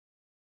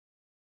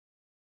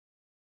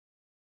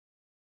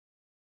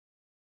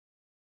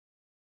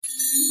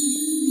Straight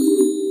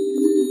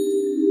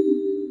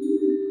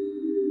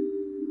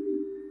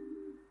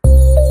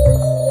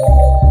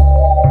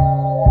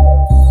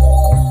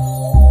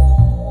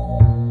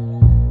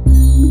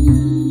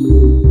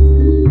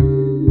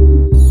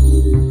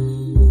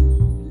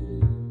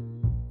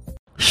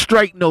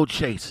no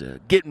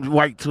chaser, getting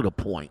right to the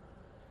point.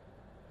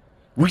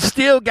 We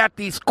still got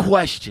these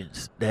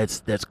questions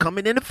that's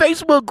coming in the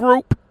Facebook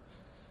group.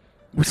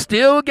 We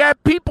still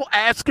got people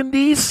asking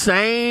these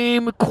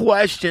same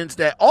questions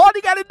that all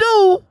they got to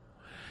do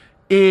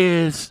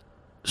is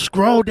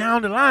scroll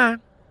down the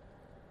line.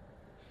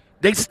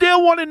 They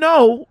still want to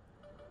know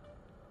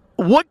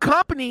what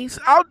companies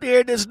out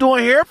there that's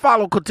doing hair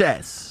follicle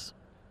tests.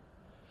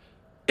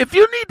 If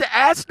you need to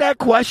ask that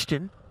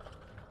question,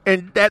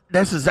 and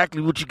that's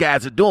exactly what you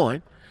guys are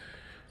doing,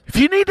 if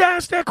you need to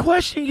ask that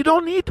question, you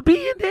don't need to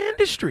be in the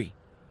industry.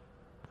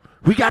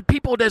 We got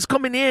people that's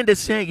coming in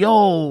that's saying,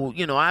 yo,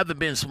 I haven't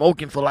been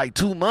smoking for like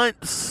 2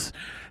 months,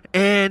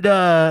 and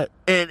I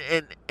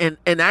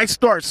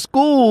start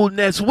school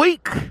next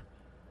week.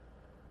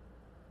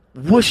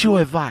 What's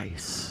your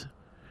advice?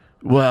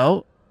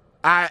 Well,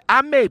 I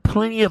made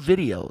plenty of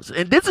videos,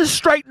 and this is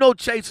straight no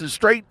chaser,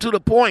 straight to the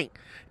point,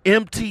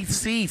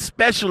 MTC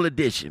special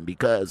edition,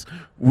 because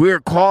we're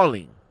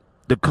calling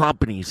the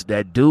companies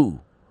that do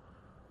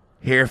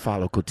hair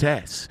follicle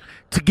tests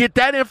to get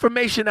that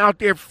information out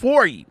there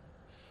for you,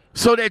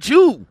 so that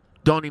you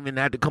don't even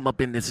have to come up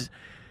in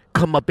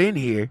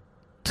here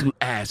to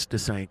ask the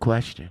same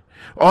question.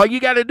 All you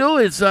got to do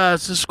is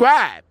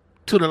subscribe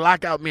to the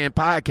Lockout Men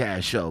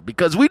podcast show,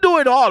 because we do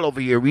it all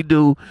over here. We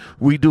do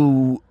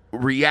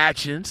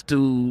reactions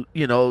to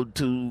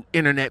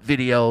internet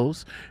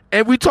videos,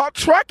 and we talk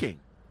trucking.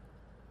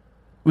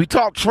 We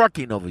talk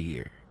trucking over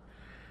here.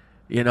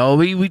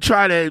 We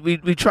try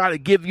to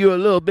give you a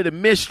little bit of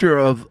mixture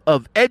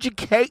of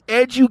educate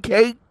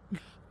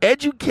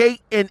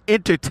and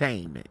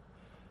entertainment.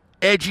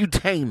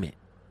 Edutainment,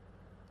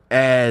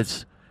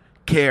 as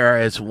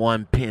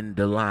KRS-One penned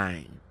the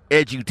line.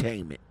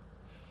 Edutainment.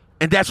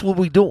 And that's what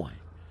we're doing.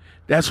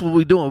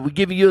 We're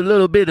giving you a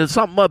little bit of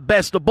something of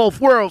best of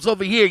both worlds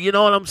over here, you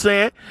know what I'm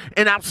saying?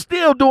 And I'm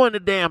still doing the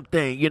damn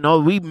thing.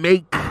 We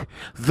make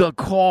the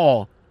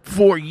call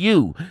for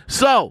you.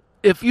 So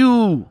if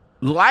you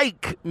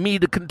like me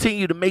to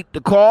continue to make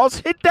the calls,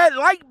 hit that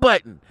like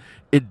button.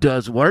 It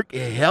does work,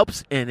 it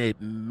helps, and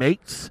it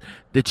makes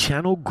the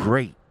channel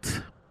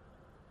great.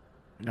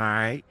 All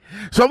right.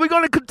 So we're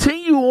going to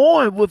continue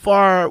on with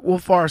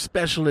our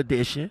special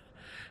edition.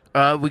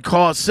 We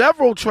called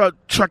several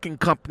trucking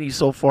companies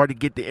so far to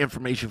get the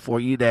information for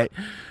you that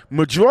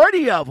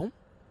majority of them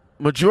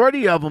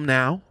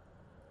now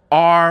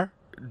are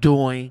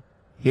doing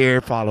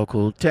hair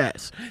follicle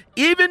tests.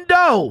 Even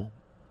though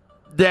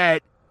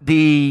that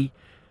the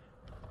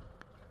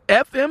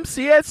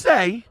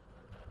FMCSA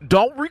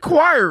don't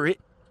require it,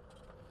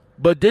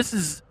 but this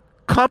is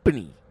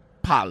company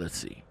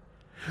policy.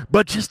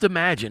 But just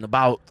imagine,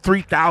 about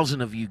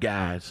 3,000 of you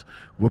guys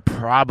would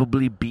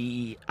probably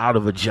be out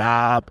of a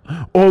job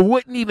or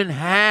wouldn't even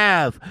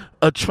have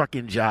a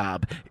trucking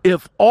job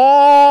if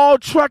all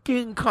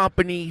trucking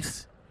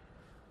companies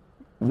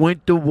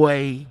went the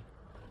way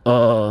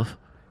of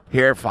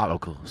hair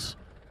follicles.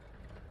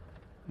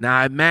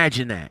 Now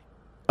imagine that.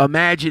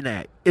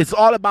 It's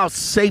all about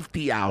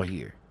safety out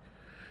here.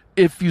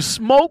 If you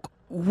smoke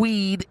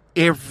weed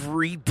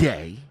every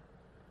day,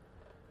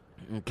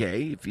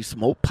 okay, if you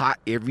smoke pot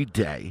every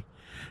day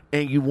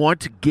and you want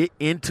to get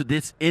into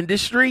this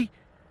industry,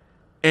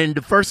 and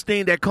the first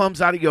thing that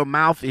comes out of your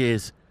mouth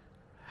is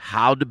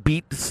how to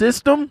beat the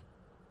system,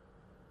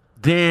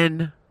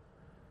 then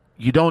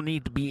you don't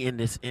need to be in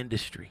this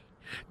industry.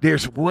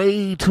 There's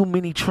way too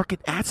many trucking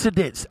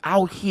accidents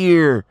out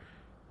here.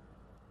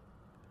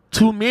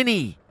 Too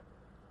many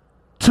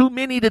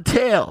to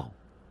tell.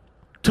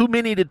 Too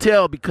many to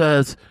tell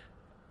because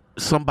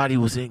somebody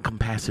was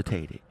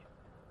incapacitated.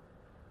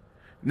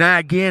 Now,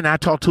 again, I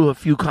talked to a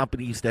few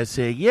companies that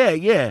said,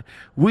 yeah,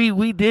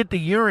 we did the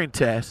urine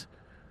test,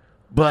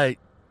 but,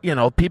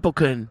 people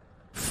can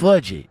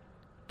fudge it.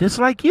 Just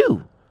like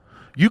you.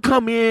 You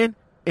come in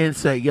and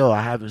say, yo,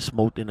 I haven't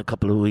smoked in a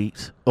couple of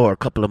weeks or a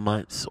couple of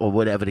months or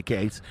whatever the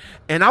case,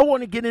 and I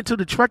want to get into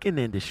the trucking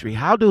industry.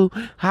 How do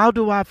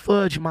I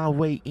fudge my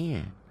way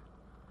in?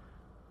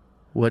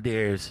 Well,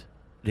 there's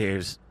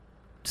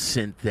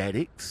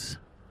synthetics.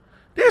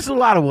 There's a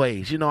lot of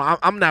ways.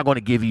 I'm not going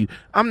to give you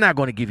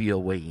a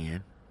way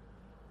in,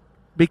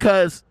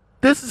 because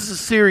this is a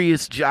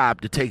serious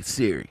job to take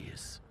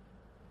serious.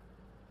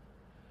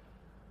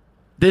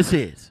 This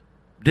ain't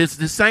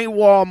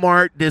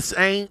Walmart. This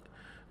ain't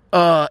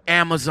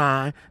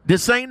Amazon.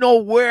 This ain't no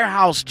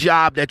warehouse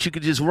job that you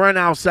can just run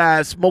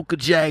outside, smoke a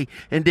J,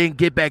 and then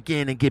get back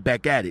in and get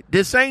back at it.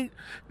 This ain't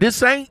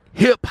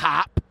hip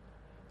hop,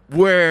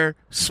 where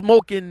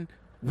smoking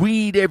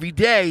weed every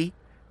day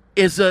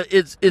is a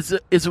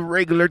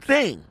regular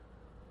thing.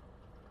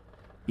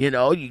 You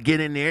get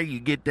in there, you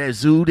get that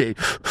zoo,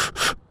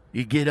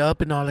 you get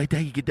up and all like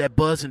that, you get that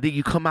buzz, and then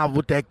you come out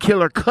with that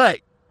killer cut,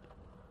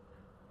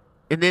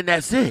 and then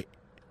that's it.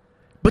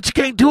 But you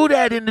can't do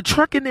that in the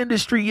trucking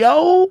industry,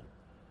 yo.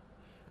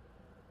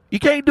 You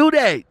can't do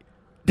that.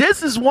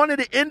 This is one of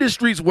the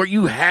industries where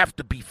you have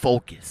to be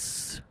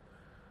focused,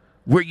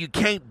 where you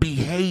can't be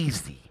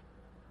hazy,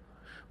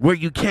 where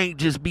you can't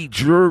just be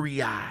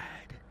jury-eyed.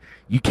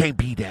 You can't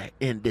be that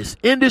in this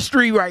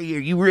industry right here.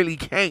 You really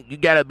can't. You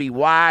got to be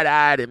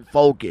wide-eyed and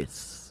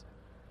focused.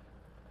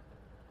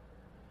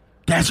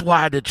 That's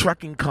why the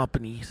trucking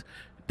companies,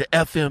 the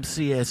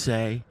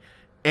FMCSA,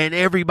 and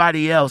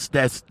everybody else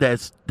that's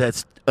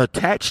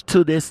attached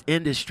to this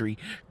industry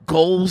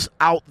goes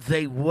out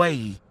their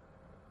way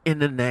in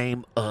the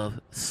name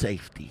of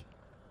safety.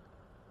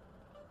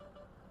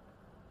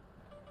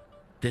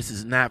 This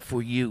is not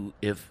for you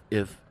if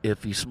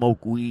you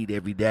smoke weed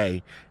every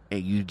day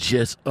and you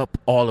just up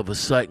all of a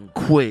sudden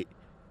quit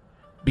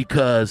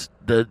because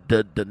the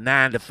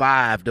 9 to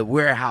 5, the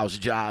warehouse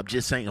job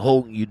just ain't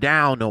holding you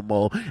down no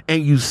more,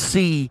 and you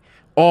see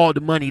all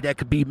the money that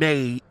could be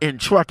made in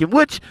trucking,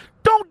 which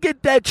don't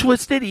get that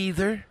twisted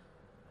either.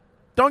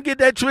 Don't get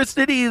that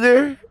twisted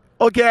either.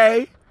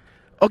 Okay?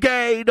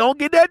 Okay, don't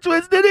get that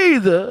twisted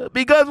either.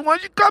 Because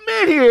once you come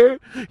in here,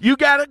 you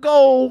got to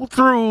go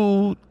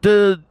through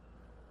the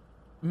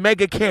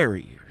mega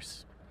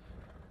carriers.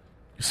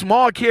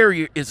 Small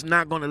carrier is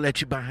not going to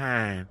let you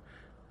behind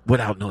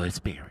without no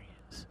experience.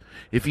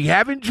 If you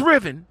haven't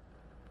driven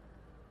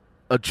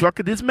a truck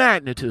of this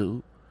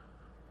magnitude,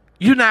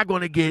 you're not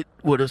going to get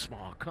with a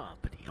small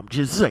company. I'm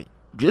just saying.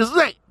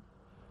 Okay?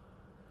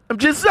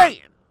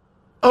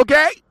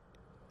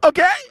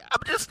 Okay?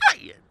 I'm just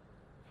saying.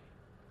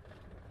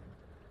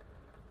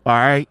 All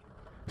right.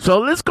 So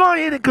let's go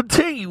ahead and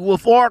continue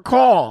with our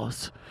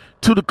calls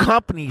to the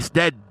companies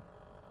that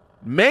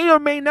may or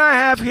may not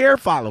have hair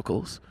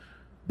follicles.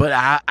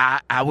 But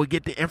I will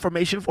get the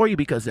information for you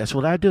because that's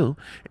what I do.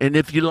 And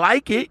if you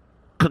like it,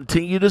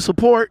 continue to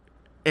support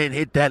and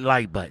hit that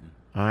like button.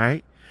 All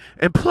right.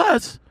 And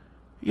plus,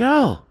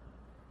 yo,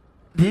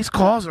 these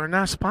calls are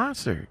not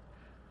sponsored.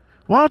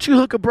 Why don't you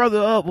hook a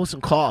brother up with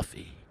some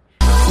coffee?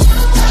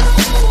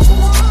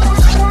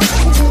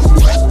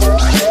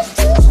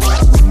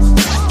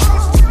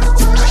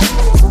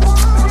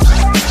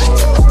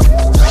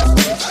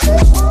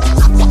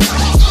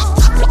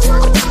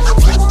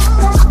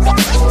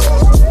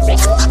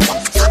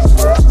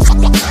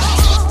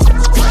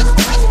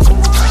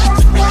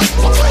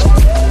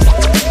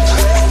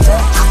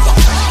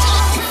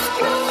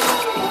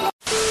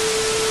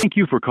 Thank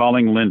you for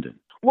calling Linden.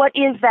 What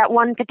is that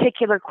one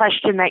particular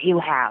question that you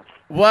have?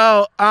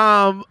 Well,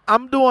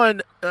 I'm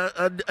doing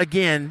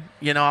again.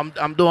 You know,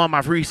 I'm doing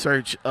my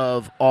research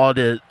of all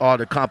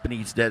the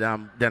companies that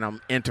I'm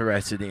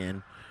interested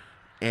in,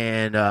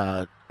 and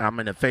I'm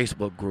in a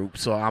Facebook group,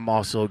 so I'm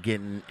also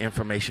getting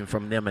information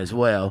from them as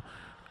well.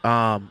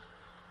 I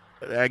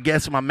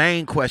guess my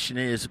main question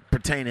is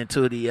pertaining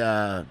to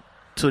the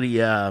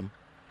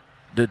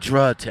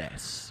drug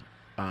tests.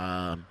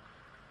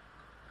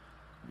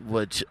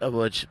 Which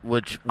all of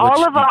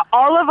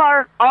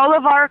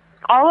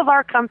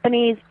our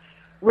companies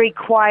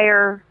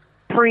require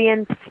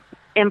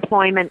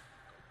pre-employment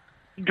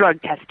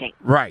drug testing.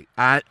 Right.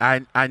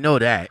 I know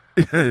that.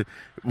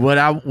 What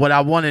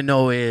I want to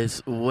know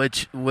is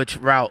which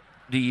route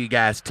do you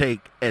guys take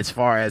as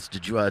far as the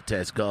drug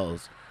test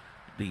goes?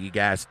 Do you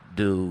guys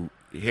do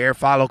hair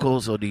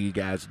follicles or do you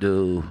guys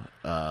do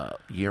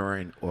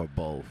urine or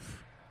both?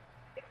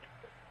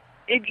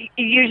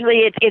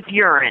 Usually it's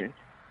urine.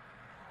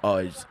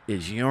 Oh,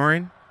 is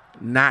urine,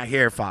 not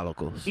hair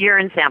follicles?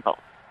 Urine sample.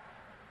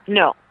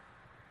 No.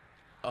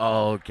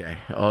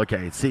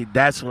 Okay. See,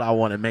 that's what I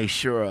want to make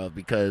sure of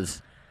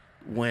because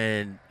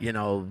when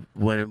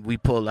we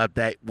pull up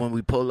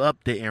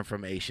the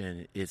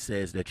information, it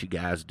says that you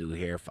guys do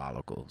hair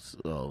follicles.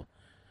 So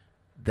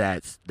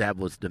that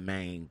was the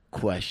main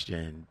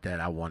question that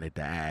I wanted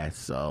to ask.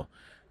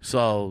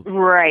 So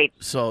right.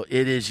 So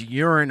it is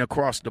urine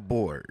across the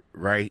board,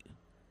 right?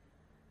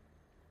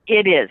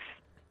 It is.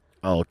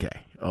 Okay.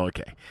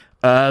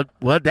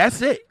 Well,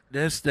 that's it.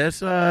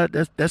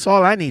 That's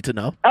all I need to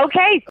know.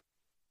 Okay.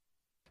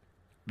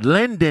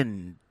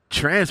 Linden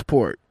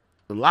Transport.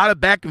 A lot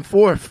of back and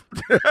forth.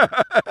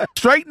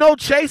 Straight no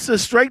chaser,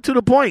 straight to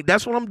the point.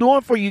 That's what I'm doing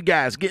for you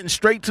guys. Getting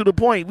straight to the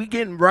point. We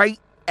getting right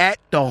at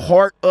the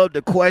heart of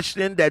the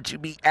question that you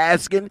be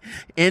asking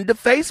in the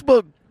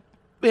Facebook.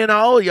 You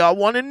know, y'all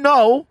want to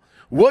know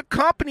what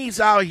companies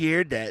out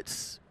here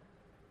that's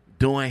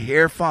doing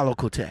hair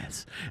follicle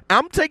tests.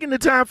 I'm taking the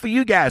time for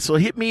you guys, so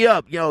hit me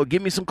up.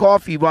 Give me some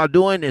coffee while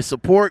doing this.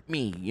 Support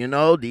me.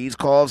 These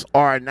calls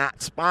are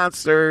not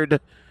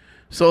sponsored.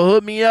 So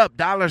hook me up,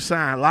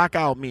 $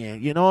 Lockout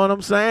Man. You know what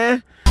I'm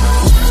saying?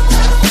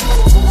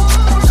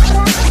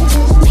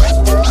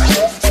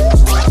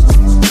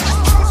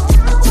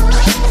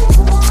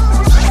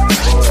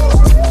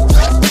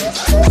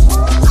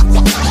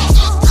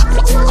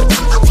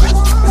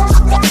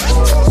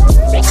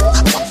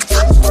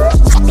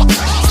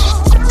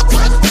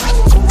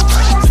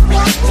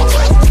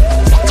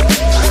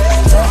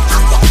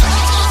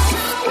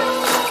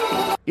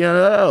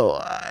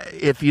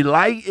 if you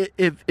like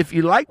if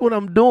you like what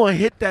I'm doing,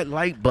 hit that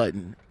like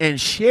button and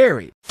share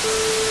it.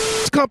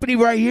 This company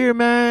right here,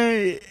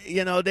 man,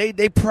 you know,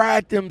 they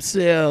pride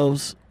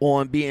themselves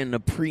on being the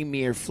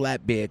premier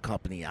flatbed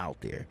company out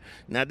there.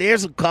 Now,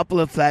 there's a couple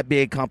of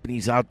flatbed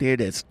companies out there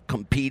that's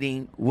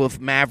competing with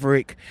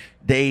Maverick.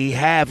 They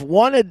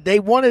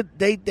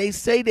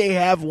say they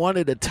have one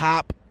of the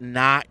top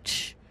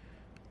notch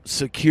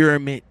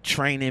securement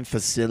training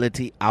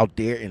facility out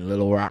there in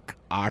Little Rock,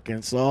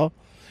 Arkansas.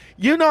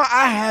 You know,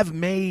 I have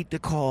made the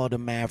call to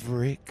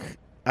Maverick.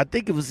 I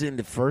think it was in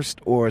the first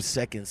or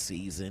second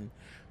season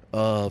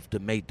of the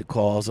Make the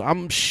Calls.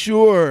 I'm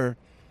sure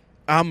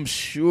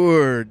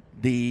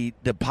the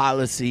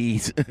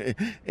policies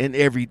and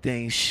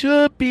everything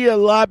should be a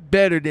lot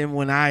better than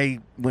when I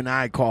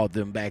called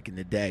them back in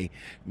the day.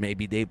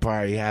 Maybe they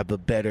probably have a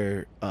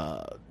better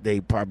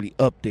they probably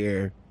up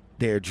their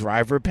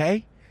driver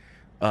pay.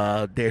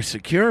 Their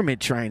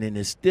securement training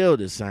is still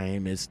the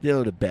same. It's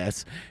still the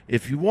best.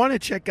 If you want to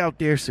check out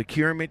their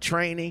securement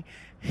training,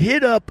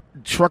 hit up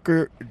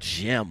Trucker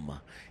Jim.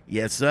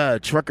 Yes,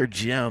 Trucker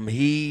Jim.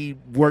 He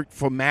worked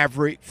for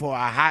Maverick for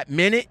a hot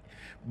minute,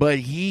 but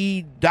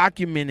he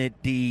documented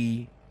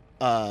the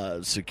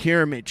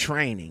securement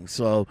training.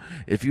 So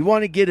if you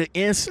want to get an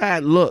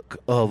inside look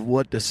of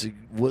what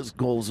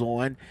goes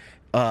on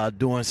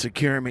during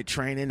securement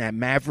training at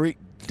Maverick,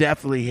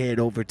 definitely head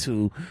over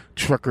to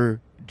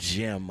Trucker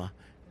Jim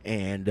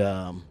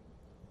and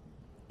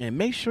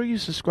make sure you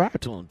subscribe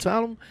to him.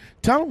 Tell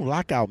him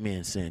Lockout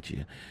Men sent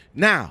you.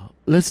 Now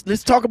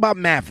let's talk about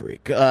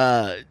Maverick.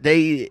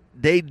 They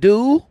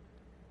do.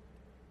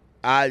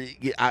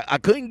 I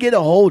couldn't get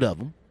a hold of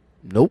them.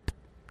 Nope,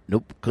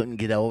 couldn't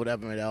get a hold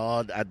of them at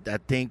all. I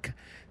think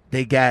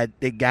they got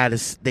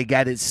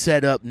it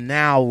set up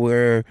now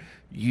where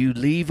you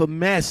leave a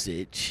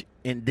message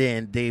and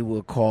then they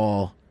will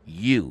call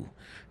you,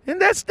 and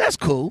that's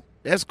cool.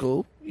 That's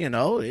cool. You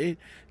know,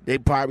 they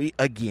probably,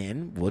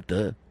 again, with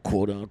the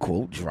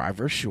quote-unquote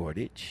driver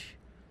shortage,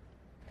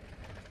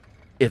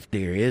 if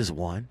there is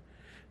one,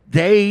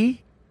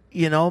 they,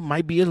 you know,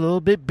 might be a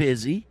little bit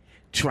busy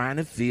trying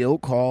to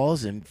field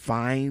calls and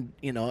find,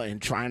 you know,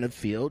 and trying to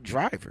field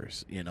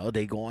drivers. You know,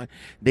 they going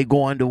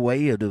the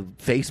way of the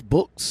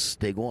Facebooks.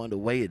 They going the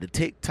way of the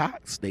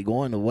TikToks. They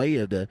going the way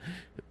of the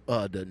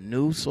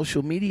new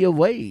social media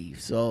wave.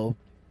 So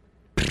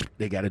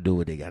they got to do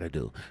what they got to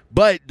do.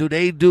 But do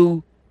they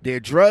do their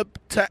drug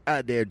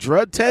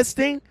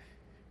testing?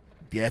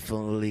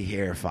 Definitely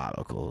hair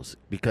follicles,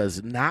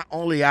 because not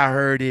only I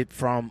heard it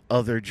from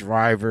other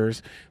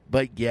drivers,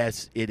 but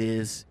yes, it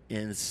is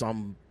in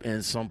some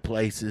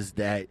places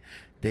that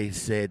they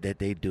said that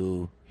they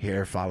do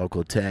hair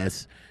follicle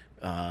tests.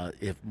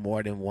 If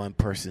more than one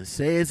person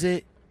says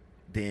it,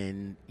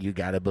 then you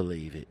got to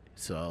believe it.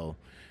 So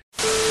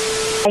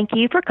thank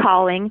you for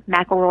calling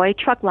McElroy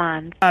Truck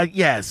Lines.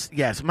 Yes.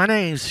 My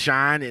name's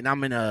Sean, and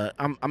I'm in a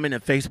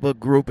Facebook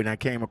group, and I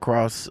came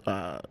across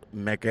am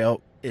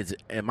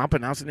I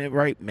pronouncing it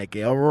right?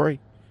 McElroy?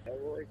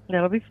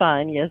 That'll be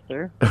fine. Yes,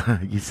 sir.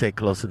 You said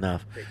close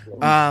enough.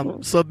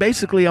 So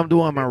basically, I'm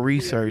doing my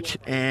research,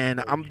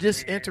 and I'm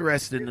just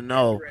interested to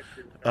know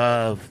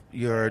of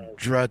your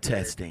drug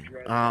testing.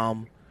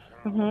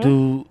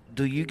 Do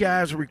you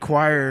guys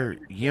require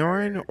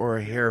urine or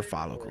hair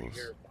follicles?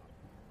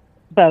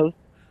 Both.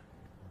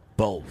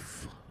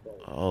 Both.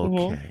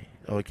 Okay.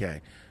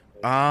 Okay.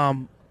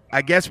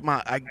 I guess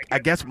my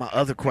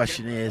other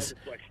question is,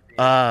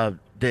 the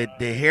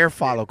hair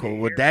follicle,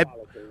 would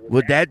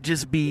that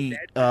just be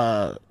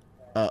a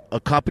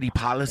company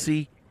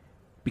policy?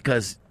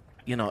 Because,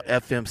 you know,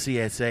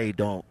 FMCSA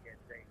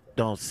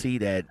don't see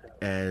that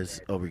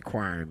as a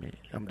requirement.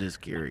 I'm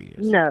just curious.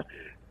 No.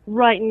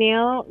 Right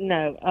now,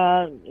 no.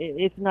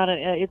 It's not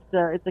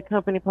it's a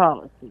company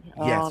policy.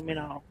 Yes. You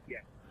know.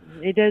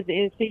 It does.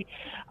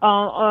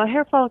 A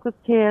hair follicle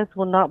test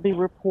will not be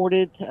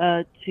reported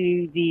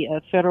to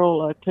the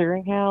federal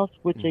clearinghouse,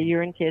 which a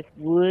urine test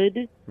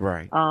would.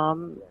 Right.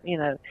 You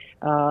know,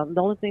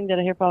 the only thing that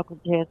a hair follicle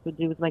test would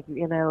do is make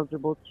you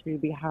ineligible to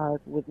be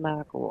hired with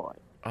McElroy.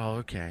 Oh,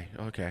 okay.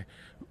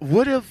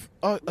 What if?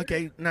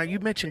 Okay. Now you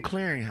mentioned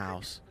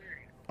clearinghouse.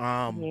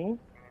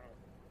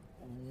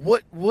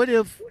 What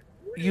if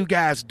you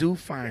guys do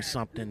find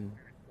something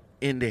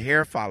in the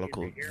hair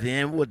follicle?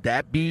 Then would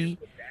that be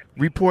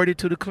reported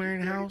to the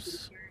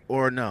clearinghouse,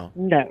 or no?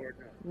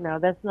 No,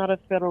 that's not a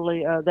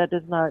federally. That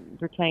does not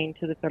pertain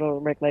to the federal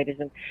regulators.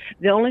 And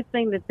the only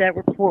thing that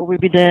report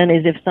would be done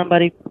is if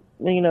somebody,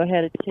 you know,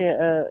 had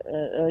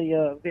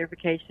a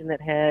verification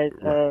that has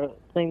a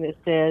thing that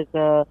says,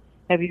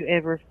 "Have you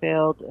ever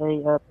failed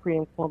a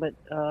pre-employment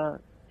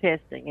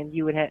testing?" And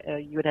you would have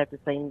to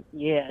say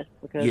yes,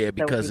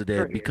 because of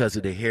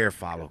the hair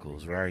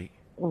follicles, right?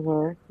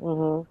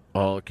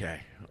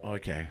 Okay.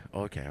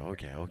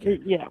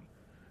 Yeah.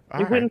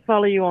 It wouldn't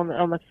follow you on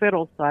the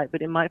federal site,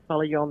 but it might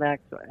follow you on the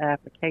actual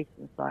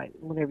application site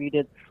whenever you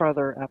did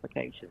further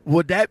application.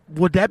 Would that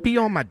be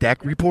on my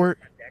DAC report?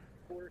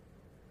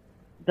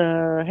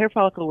 The hair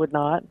follicle would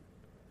not.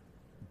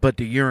 But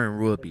the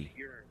urine would be.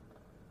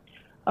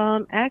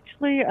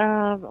 Actually,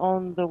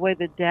 on the way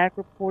the DAC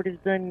report is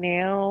done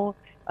now,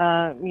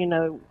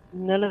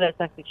 none of that's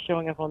actually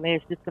showing up on there.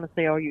 It's just going to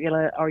say, are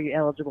you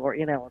eligible or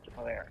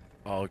ineligible there?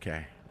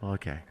 Okay.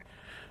 Okay.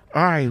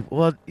 All right.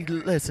 Well,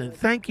 listen.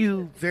 Thank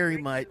you very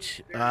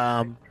much.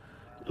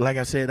 Like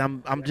I said,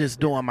 I'm just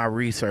doing my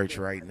research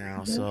right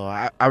now, so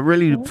I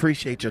really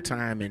appreciate your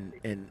time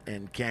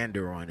and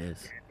candor on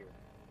this.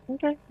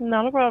 Okay,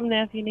 not a problem.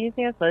 Now, if you need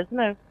anything else, let us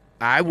know.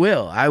 I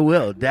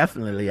will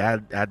definitely. I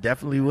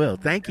definitely will.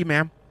 Thank you,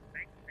 ma'am.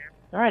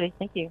 All righty,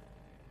 thank you.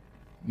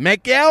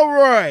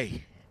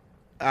 McElroy.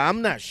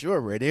 I'm not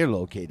sure where they're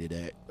located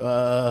at.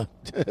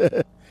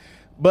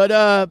 But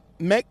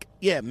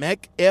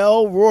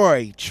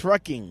McElroy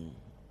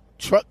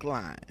truck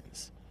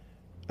lines.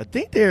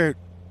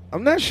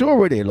 I'm not sure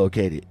where they're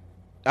located.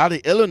 Out of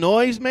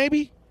Illinois,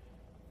 maybe?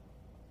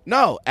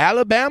 No,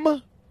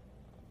 Alabama?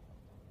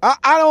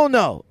 I don't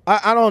know.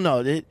 I don't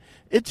know. It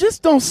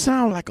just don't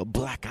sound like a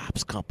black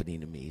ops company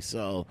to me.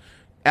 So,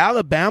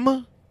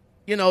 Alabama,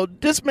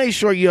 just make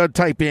sure you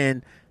type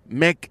in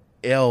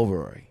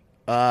McElroy.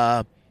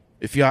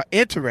 If you are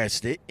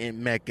interested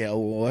in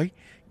McElroy,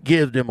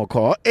 give them a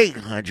call,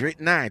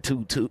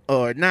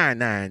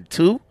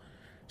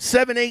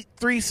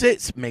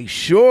 800-992-7836. Make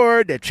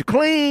sure that you're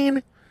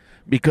clean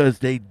because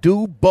they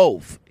do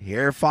both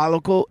hair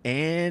follicle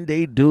and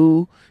they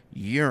do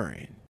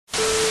urine.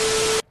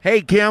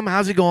 Hey, Kim,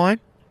 how's it going?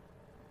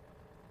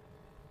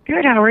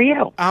 Good. How are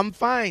you? I'm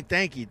fine.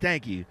 Thank you.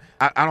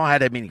 I don't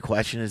have that many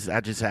questions. I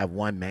just have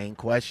one main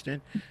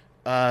question.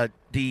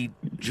 The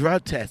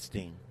drug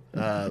testing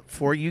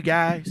for you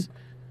guys,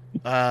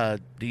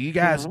 do you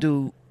guys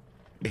do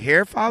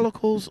hair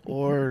follicles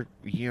or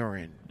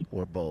urine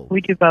or both?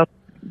 We do both.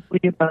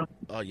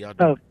 Oh, y'all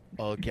do both.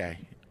 Okay.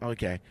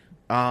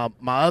 My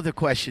other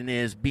question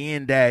is,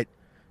 being that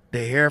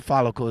the hair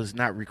follicle is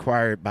not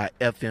required by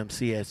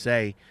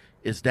FMCSA,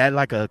 is that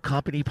like a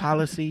company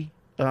policy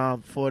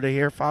for the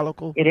hair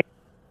follicle? It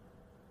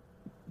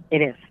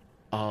is.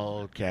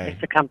 Okay.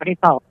 It's a company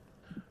policy.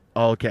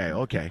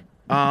 Okay.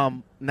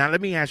 Now let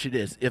me ask you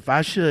this: if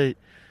I should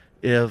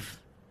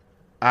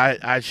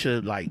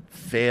like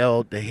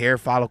fail the hair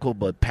follicle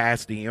but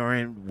pass the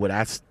urine, would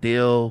that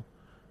still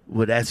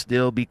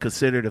be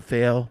considered a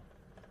fail?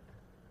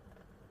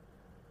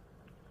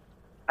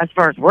 As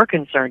far as we're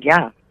concerned,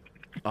 yeah.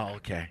 Oh,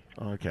 okay.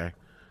 Yeah.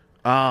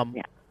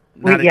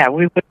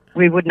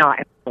 We would not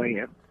employ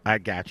you. I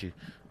got you.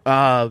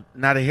 Now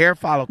the hair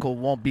follicle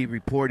won't be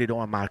reported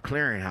on my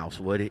clearinghouse,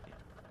 would it?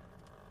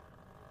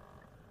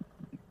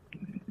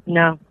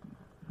 No.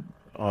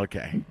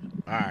 Okay.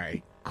 All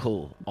right.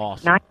 Cool.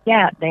 Awesome. Not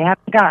yet. They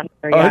haven't gotten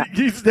there yet.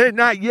 You said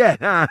not yet,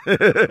 huh?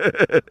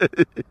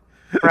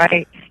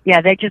 Right.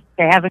 Yeah, they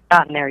haven't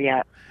gotten there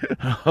yet.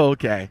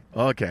 Okay.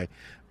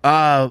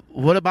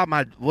 What about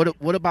my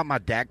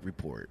DAC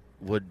report?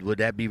 Would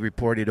that be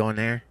reported on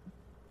there?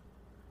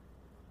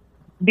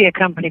 Be a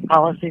company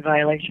policy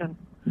violation.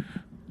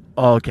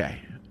 Okay.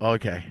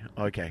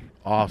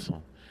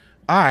 Awesome.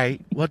 All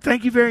right. Well,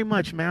 thank you very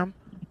much, ma'am.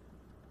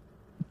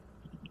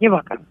 You're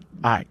welcome.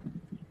 All right.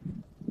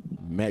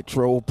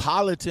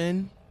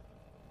 Metropolitan.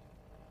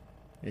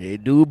 They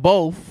do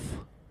both.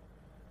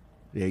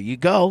 There you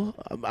go.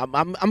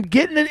 I'm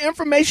getting the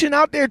information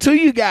out there to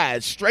you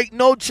guys. Straight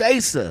no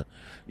chaser.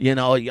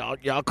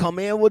 Y'all come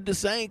in with the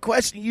same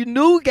question. You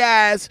new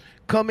guys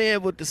come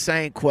in with the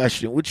same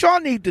question. What y'all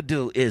need to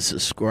do is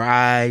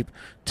subscribe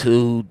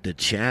to the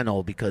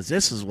channel, because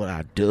this is what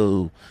I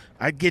do.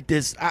 I get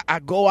this. I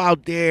go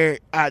out there.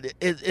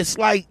 It's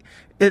like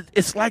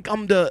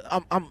I'm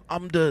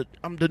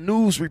the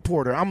news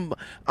reporter. I'm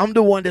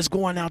the one that's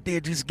going out there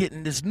just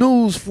getting this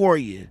news for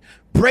you.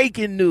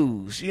 Breaking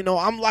news.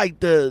 I'm like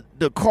the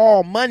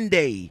Carl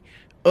Monday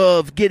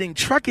of getting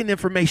trucking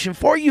information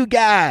for you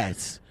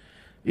guys.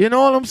 You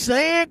know what I'm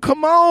saying?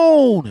 Come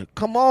on,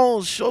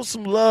 show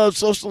some love,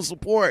 show some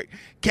support.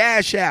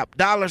 Cash App,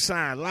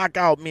 $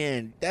 Lockout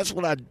Men. That's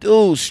what I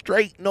do.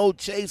 Straight, no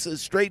chasers,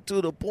 straight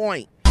to the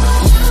point.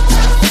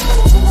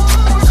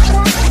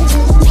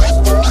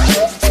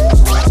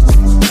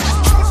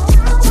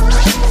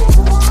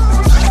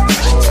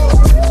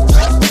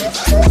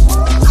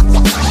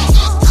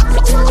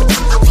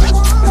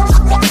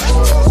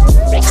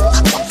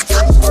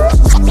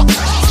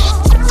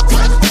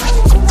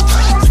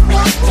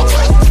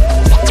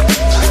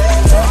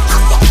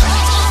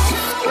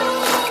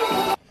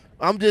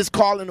 I'm just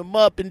calling them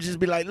up and just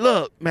be like,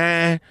 look,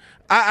 man,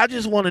 I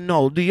just want to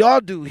know, do y'all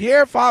do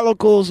hair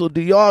follicles or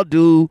do y'all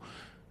do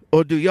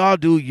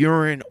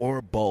urine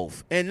or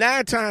both? And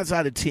 9 times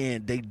out of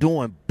 10, they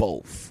doing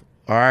both.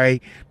 All right.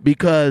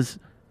 Because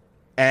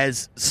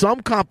as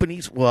some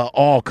companies, well,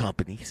 all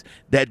companies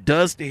that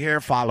does the hair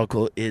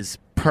follicle is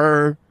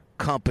per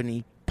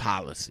company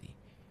policy.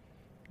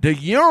 The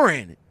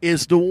urine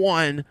is the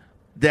one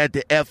that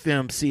the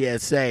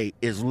FMCSA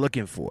is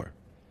looking for.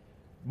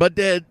 But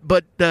the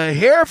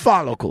hair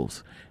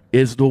follicles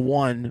is the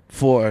one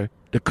for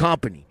the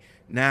company.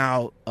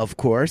 Now, of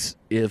course,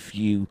 if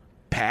you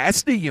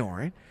pass the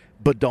urine,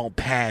 but don't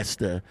pass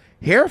the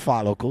hair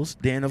follicles,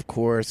 then of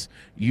course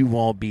you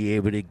won't be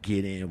able to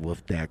get in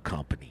with that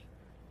company.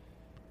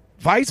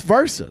 Vice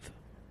versa.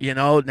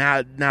 Now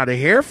the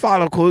hair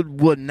follicle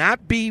would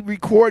not be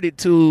recorded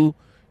to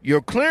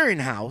your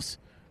clearinghouse,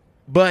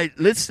 but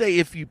let's say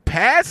if you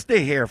pass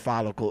the hair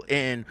follicle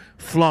and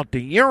flunk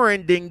the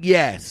urine, then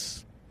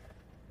yes,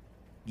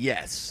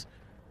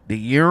 the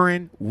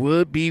urine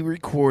would be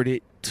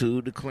recorded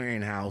to the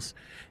clearinghouse.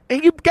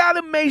 And you got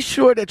to make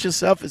sure that your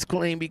stuff is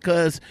clean,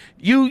 because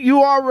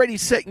you already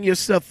setting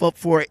yourself up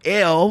for an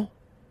L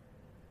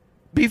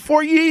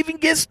before you even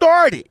get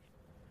started.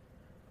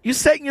 You're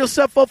setting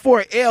yourself up for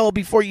an L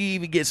before you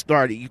even get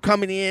started. You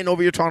coming in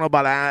over here talking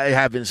about, I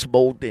haven't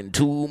smoked in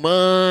 2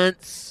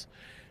 months,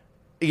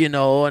 and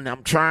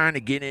I'm trying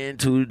to get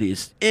into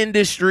this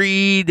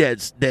industry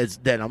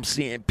that I'm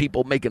seeing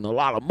people making a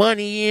lot of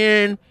money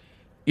in.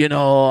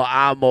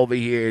 I'm over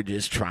here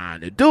just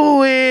trying to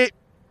do it,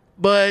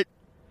 but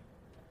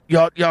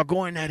y'all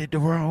going at it the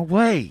wrong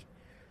way.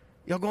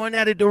 Y'all going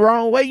at it the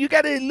wrong way. You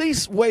got to at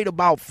least wait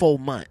about 4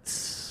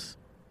 months,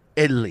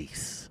 at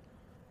least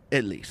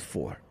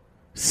 4.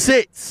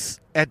 6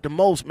 at the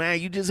most,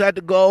 man. You just have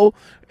to go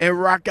and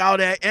rock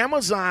out at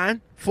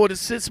Amazon for the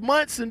 6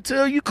 months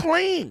until you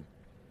clean.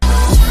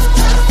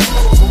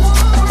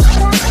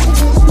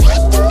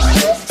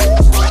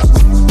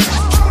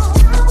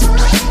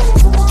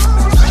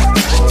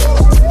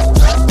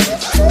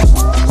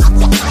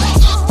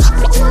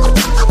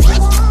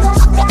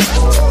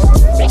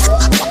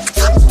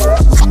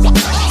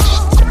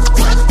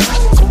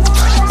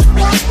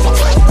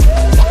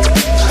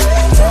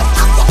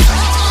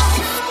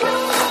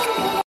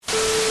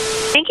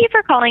 Thank you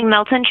for calling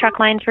Melton Truck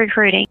Lines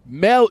Recruiting.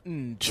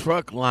 Melton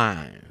Truck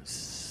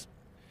Lines.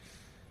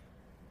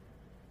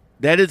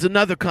 That is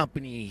another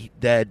company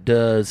that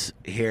does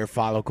hair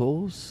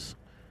follicles.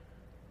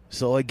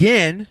 So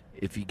again,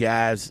 if you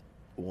guys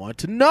want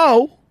to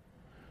know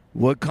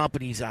what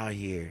companies out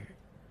here,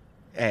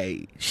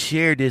 hey,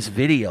 share this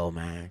video,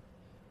 man.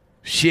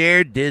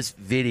 Share this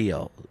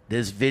video.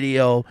 This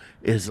video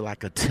is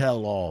like a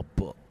tell-all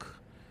book.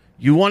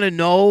 You want to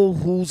know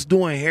who's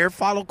doing hair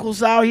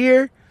follicles out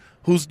here?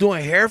 Who's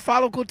doing hair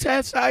follicle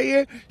tests out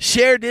here?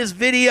 Share this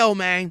video,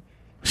 man.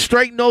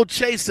 Straight No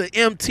Chaser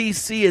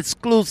MTC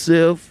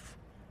exclusive.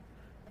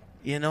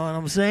 You know what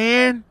I'm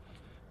saying?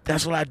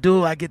 That's what I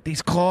do. I get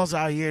these calls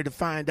out here to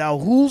find out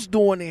who's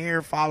doing the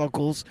hair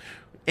follicles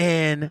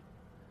and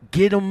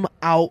get them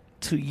out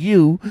to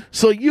you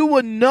so you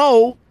would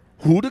know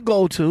who to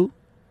go to.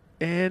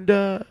 And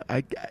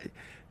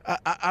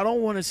I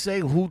don't want to say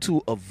who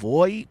to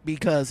avoid,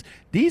 because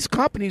these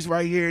companies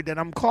right here that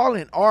I'm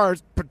calling are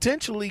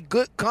potentially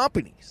good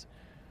companies.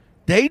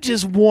 They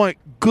just want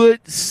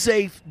good,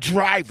 safe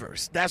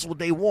drivers. That's what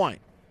they want.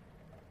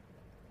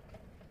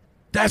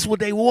 That's what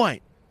they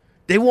want.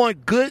 They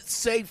want good,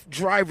 safe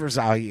drivers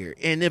out here.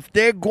 And if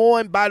they're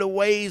going by the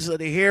ways of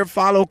the hair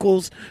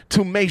follicles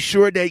to make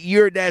sure that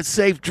you're that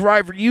safe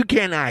driver, you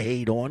cannot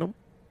hate on them.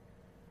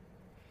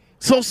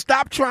 So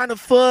stop trying to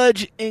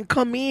fudge and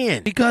come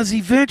in, because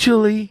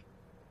eventually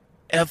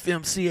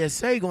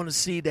FMCSA going to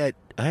see that,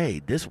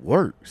 hey, this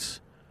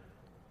works.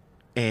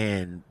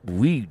 And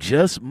we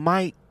just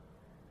might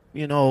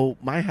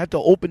have to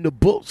open the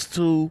books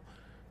to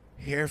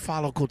hair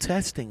follicle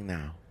testing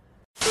now.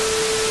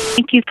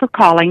 Thank you for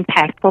calling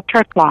Paxville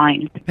Truck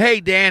Lines. Hey,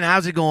 Dan,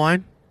 how's it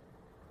going?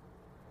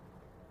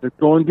 It's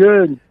going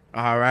good.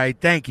 All right,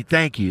 thank you.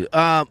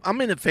 I'm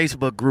in a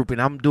Facebook group,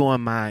 and I'm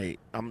doing my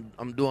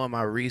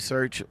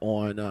research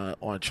on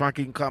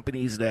trunking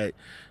companies that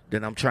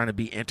I'm trying to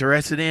be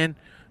interested in.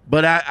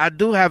 But I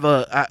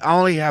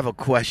only have a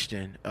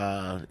question,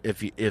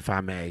 if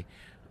I may.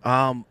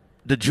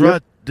 The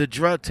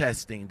drug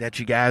testing that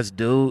you guys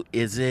do,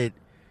 is it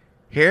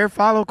hair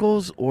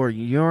follicles or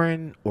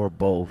urine or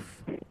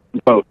both?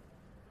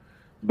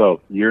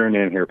 Both urine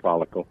and hair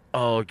follicle.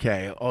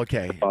 Okay.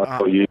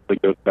 Follicle usually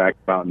goes back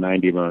about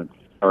 90 months,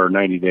 or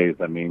 90 days.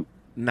 I mean,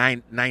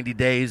 90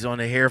 days on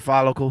the hair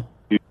follicle.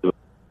 Usually,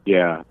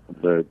 yeah,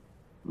 but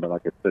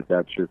like I said,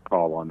 that's your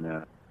call on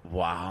that.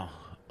 Wow.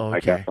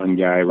 Okay. I got one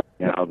guy right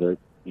now that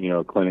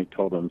clinic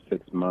told him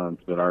 6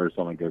 months, but ours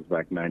only goes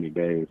back 90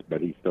 days.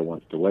 But he still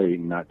wants to wait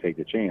and not take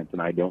the chance,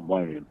 and I don't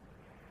blame him.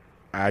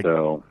 I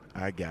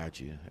got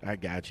you.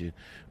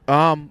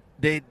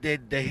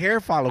 The hair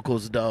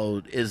follicles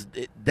though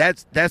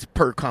that's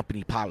per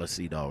company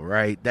policy though,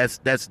 right?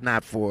 That's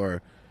not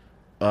for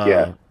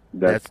that's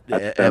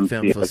the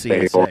FM for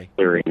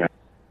CSA.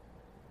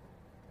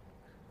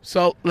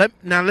 So let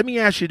me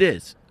ask you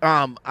this.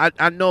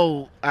 I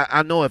know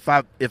if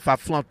I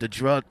flunk the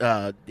drug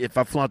if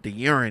I flunk the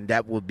urine,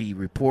 that would be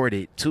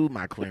reported to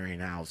my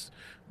clearinghouse.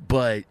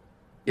 But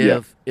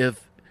if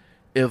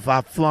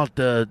I flunk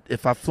the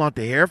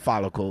hair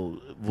follicle,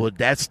 would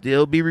that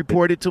still be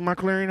reported to my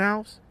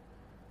clearinghouse?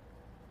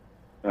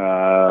 You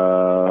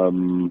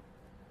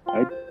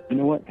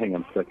know what? Hang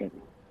on a second.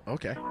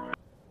 Okay.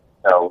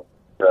 No,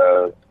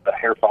 the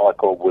hair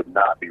follicle would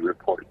not be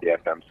reported to the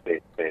FM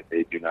state.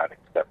 They do not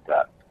accept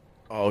that.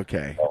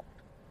 Okay.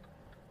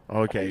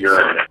 Okay.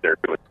 urine that they're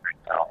doing right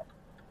now.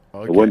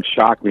 Okay. It wouldn't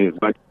shock me as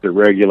much as they're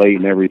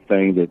regulating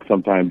everything that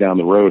sometime down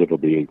the road it'll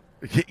be.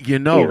 You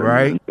know,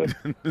 right?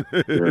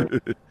 Sure.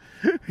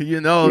 You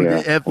know,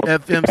 Yeah.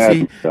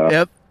 the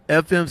Stuff.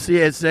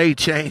 FMCSA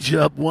change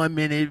up 1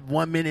 minute.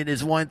 1 minute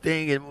is one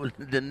thing, and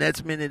the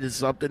next minute is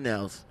something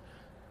else.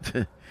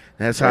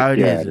 That's how it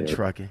is in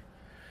trucking.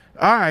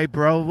 All right,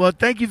 bro. Well,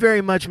 thank you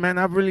very much, man.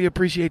 I really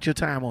appreciate your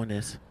time on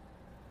this.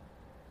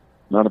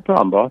 Not a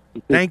problem, boss.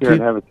 Thank care you.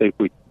 and have a safe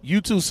week.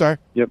 You too, sir.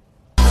 Yep.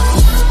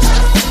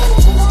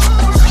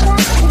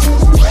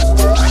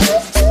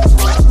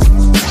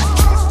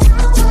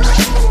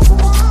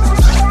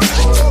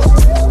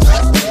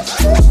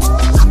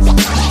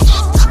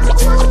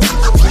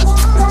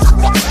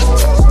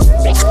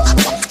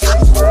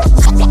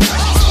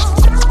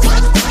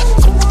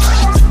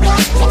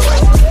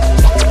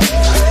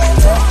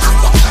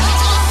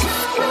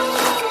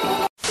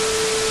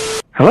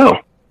 Hello.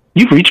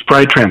 You've reached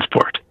Pride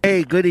Transport.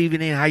 Hey, good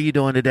evening. How you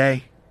doing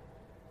today?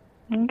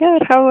 I'm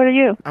good. How are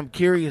you? I'm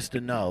curious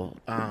to know,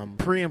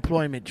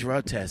 pre-employment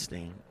drug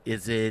testing,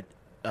 is it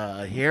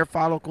hair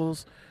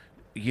follicles,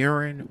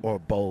 urine, or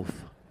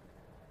both?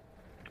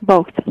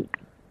 Both.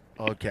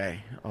 Okay.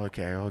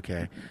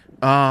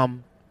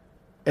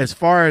 As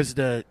far as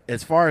the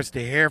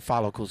hair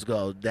follicles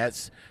go,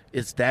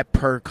 is that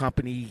per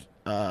company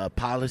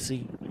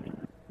policy?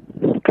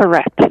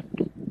 Correct.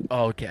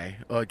 Okay.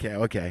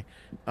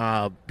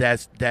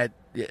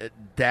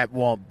 That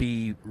won't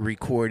be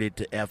recorded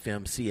to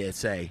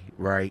FMCSA,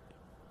 right?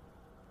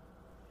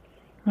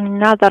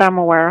 Not that I'm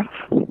aware of.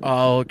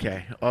 Oh,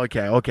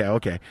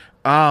 okay.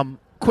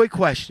 Quick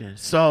question.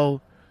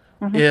 So,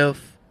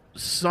 if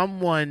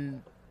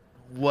someone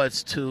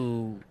was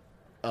to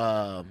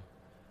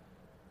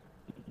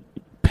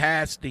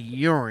pass the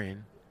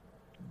urine,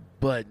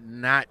 but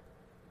not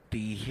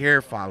the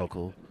hair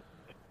follicle,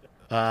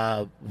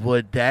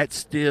 would that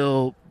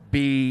still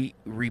be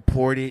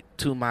reported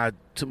to my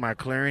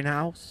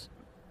clearinghouse?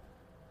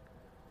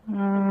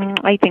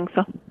 I think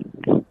so.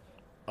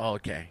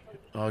 Okay.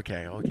 All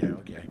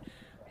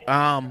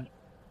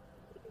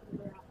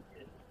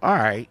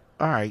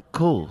right,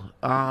 cool.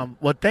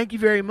 Well, thank you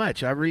very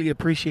much. I really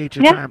appreciate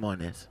your time on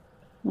this.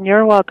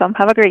 You're welcome.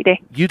 Have a great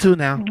day. You too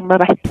now.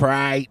 Bye-bye.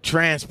 Pride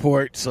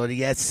Transport. So,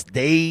 yes,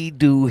 they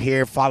do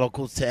hair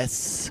follicle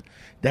tests.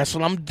 That's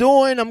what I'm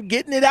doing. I'm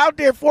getting it out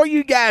there for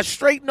you guys.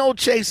 Straight, no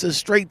chasers.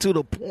 Straight to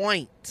the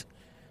point.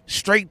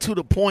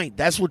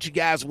 That's what you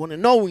guys want to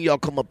know when y'all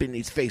come up in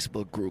these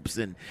Facebook groups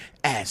and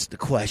ask the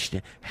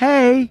question,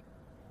 hey,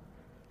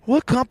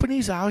 what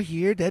company's out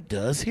here that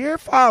does hair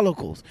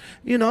follicles?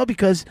 You know,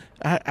 because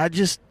I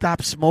just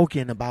stopped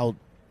smoking about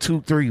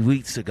 2-3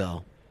 weeks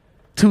ago.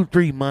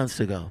 2-3 months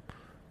ago.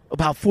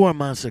 About 4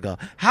 months ago.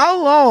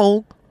 How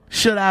long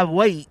should I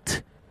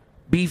wait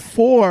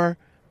before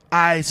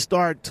I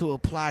start to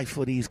apply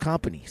for these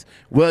companies?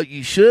 Well,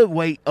 you should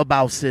wait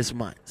about 6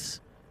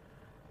 months.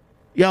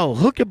 Yo,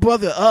 hook your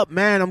brother up,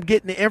 man. I'm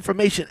getting the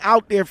information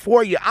out there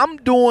for you. I'm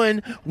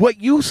doing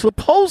what you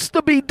supposed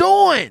to be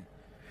doing.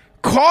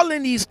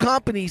 Calling these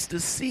companies to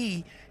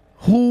see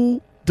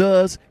who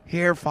does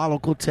hair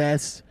follicle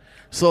tests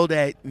so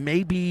that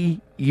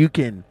maybe you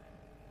can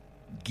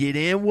get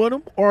in with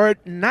them or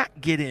not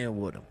get in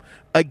with them.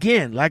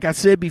 Again, like I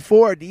said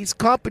before, these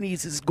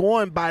companies is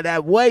going by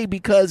that way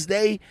because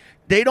they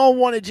don't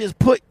want to just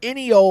put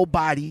any old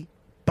body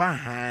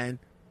behind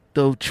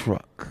the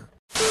truck.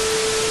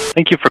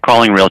 Thank you for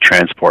calling Rail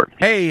Transport.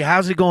 Hey,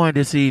 how's it going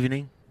this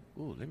evening?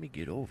 Ooh, let me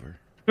get over.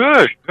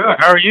 Good.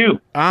 How are you?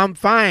 I'm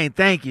fine,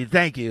 thank you.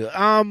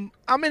 I'm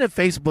in a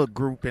Facebook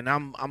group and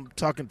I'm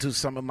talking to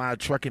some of my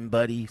trucking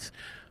buddies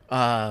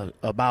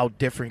about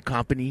different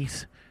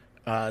companies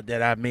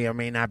that I may or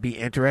may not be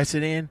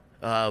interested in.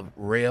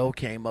 Rail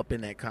came up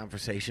in that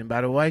conversation,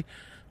 by the way.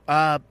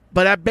 But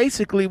I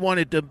basically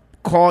wanted to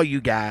call you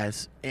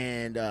guys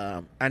and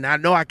I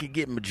know I could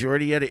get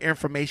majority of the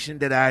information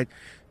that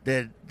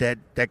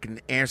can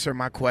answer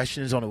my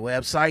questions on the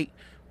website.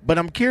 But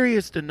I'm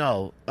curious to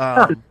know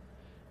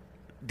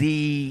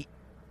the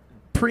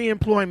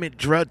pre-employment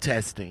drug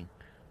testing,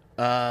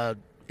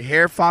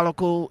 hair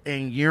follicle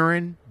and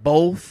urine,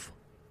 both?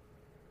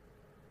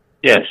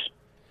 Yes.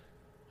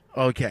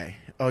 Okay.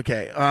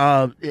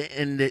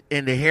 And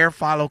the hair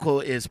follicle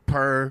is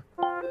per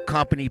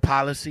company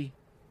policy?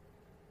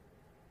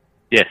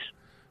 Yes.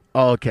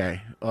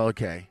 Okay.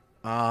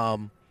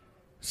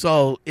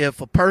 So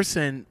if a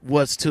person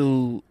was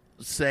to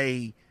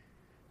say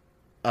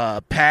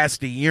pass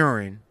the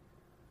urine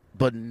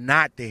but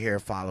not the hair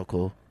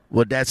follicle,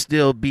 would that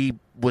still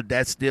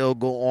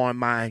go on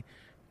my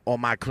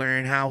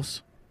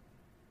clearinghouse?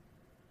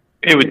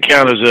 It would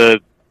count as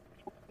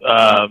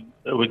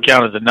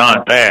a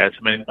non-pass.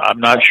 I mean, I'm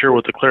not sure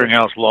what the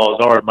clearinghouse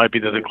laws are. It might be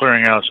that the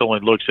clearinghouse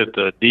only looks at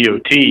the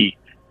DOT.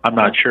 I'm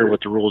not sure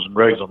what the rules and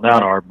regs on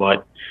that are,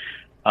 but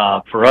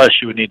for us,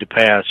 you would need to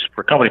pass,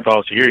 for company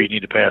policy here, you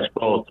need to pass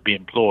both to be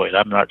employed.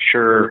 I'm not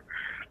sure.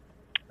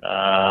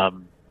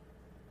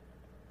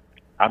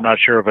 I'm not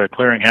sure of a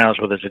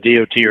clearinghouse, whether it's a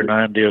DOT or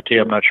non-DOT.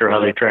 I'm not sure how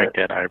they track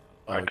that. I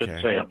couldn't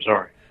Okay. say. I'm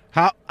sorry.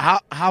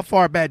 How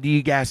far back do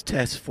you guys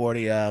test for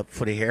the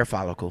hair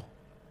follicle?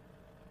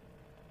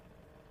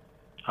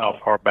 How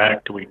far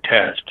back do we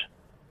test?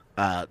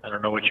 Uh, I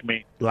don't know what you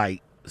mean.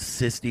 like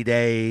 60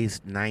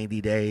 days, 90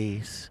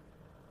 days.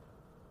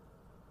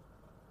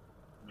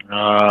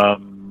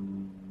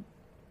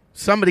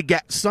 Some of the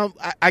guys,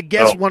 I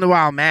guess Oh. one of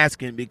why I'm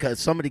asking because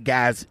some of the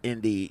guys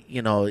in the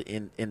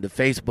in the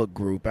Facebook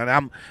group, and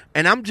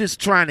I'm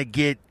just trying to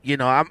get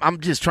I'm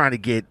just trying to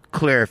get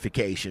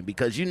clarification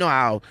because you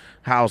know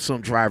how some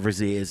drivers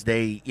is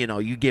they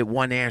you get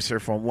one answer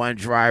from one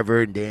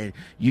driver and then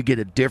you get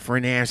a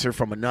different answer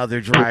from another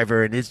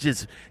driver, and it's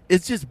just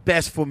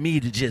best for me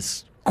to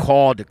just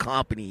call the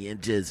company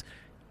and just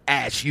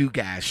ask you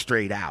guys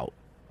straight out.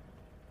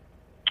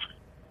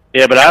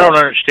 Yeah, but I don't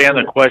understand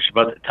the question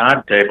about the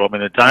timetable. I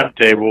mean, the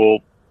timetable,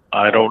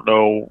 I don't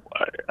know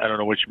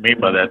what you mean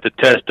by that. The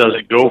test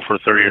doesn't go for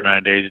 30 or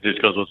 9 days. It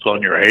just goes what's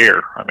on your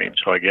hair. I mean,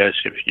 so I guess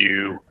if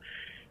you,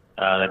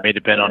 that may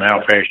depend on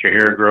how fast your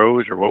hair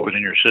grows or what was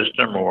in your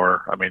system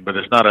but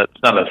it's not a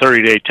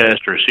 30-day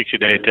test or a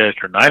 60-day test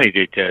or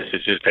 90-day test.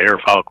 It's just a hair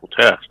follicle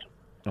test.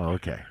 Oh,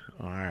 okay.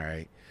 All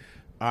right.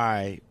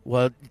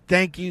 Well,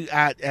 thank you.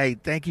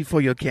 Thank you for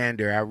your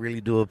candor. I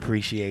really do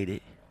appreciate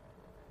it.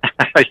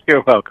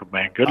 You're welcome,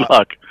 man. Good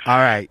luck. All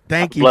right.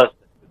 Thank you. Bless.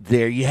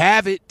 There you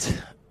have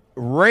it.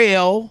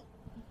 Rail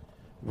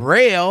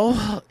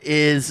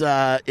is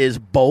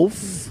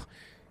both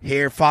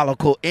hair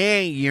follicle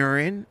and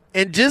urine.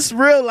 And just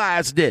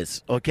realize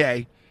this,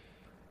 okay?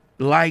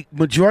 Like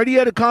majority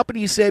of the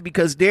companies said,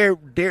 because there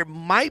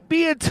might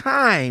be a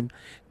time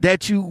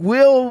that you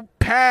will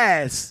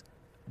pass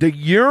the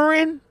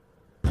urine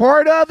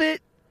part of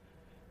it,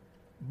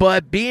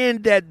 but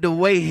being that the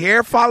way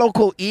hair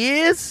follicle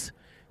is,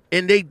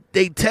 and they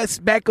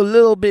test back a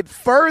little bit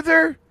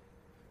further,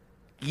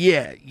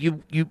 yeah,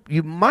 you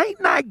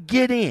might not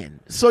get in.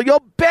 So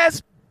your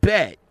best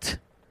bet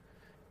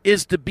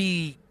is to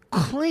be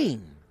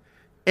clean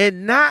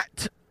and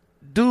not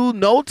do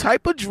no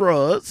type of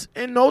drugs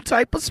and no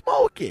type of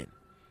smoking.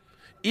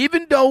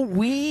 Even though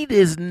weed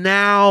is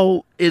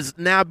now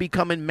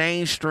becoming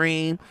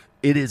mainstream,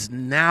 it is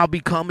now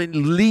becoming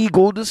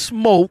legal to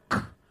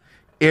smoke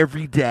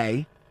every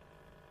day.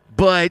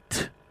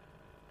 But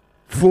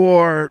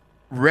for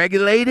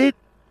regulated,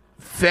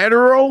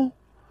 federal,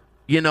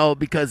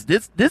 because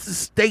this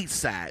is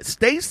stateside.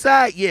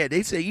 Stateside, yeah,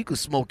 they say you can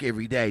smoke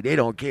every day. They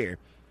don't care.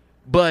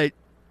 But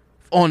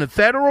on the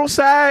federal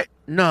side,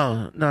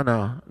 no.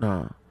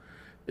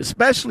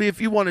 Especially if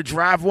you want to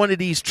drive one of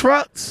these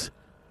trucks,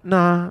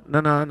 no.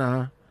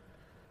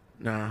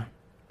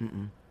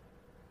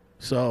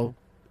 So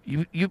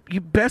you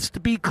best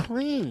to be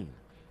clean.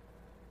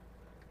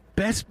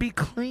 Best be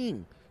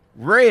clean.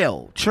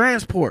 Rail,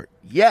 transport,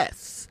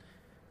 yes.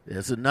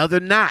 There's another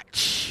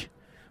notch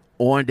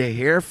on the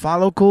hair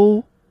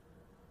follicle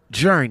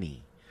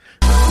journey.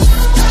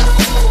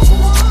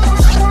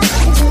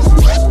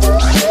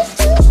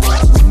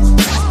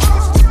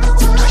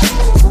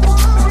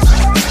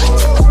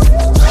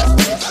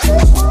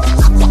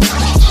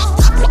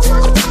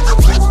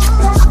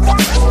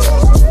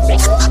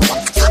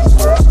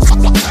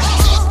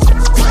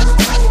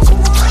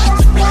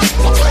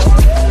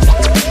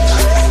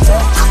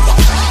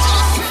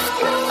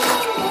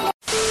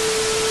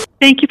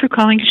 Thank you for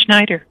calling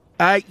Schneider.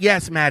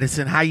 Yes,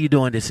 Madison. How you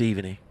doing this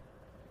evening?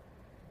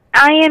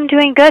 I am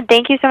doing good.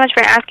 Thank you so much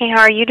for asking.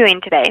 How are you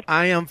doing today?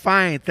 I am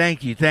fine.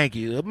 Thank you.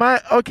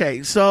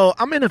 Okay, so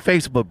I'm in a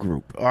Facebook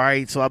group. All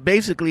right. So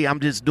I'm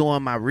just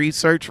doing my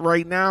research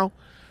right now.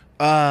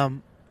 I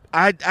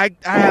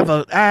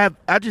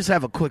just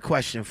have a quick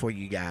question for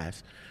you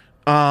guys.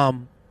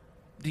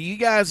 Do you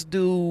guys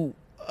do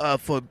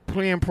for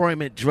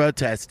pre-employment drug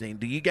testing?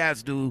 Do you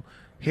guys do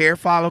hair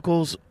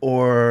follicles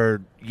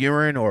or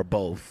urine or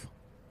both?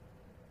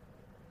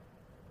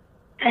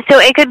 So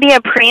it could be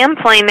a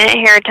pre-employment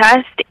hair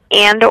test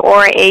and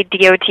or a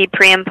DOT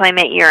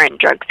pre-employment urine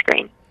drug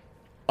screen.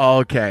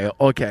 Okay.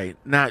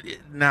 Now,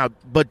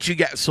 but you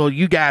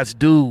guys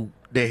do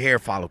the hair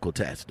follicle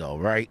test though,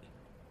 right?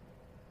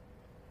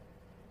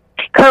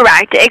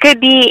 Correct. It could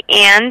be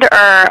and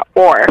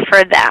or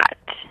for that.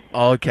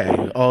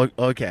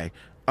 Okay.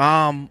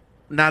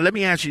 Now let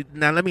me ask you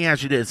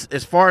this: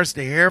 as far as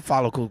the hair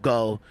follicle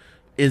go,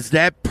 is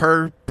that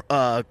per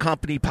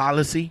company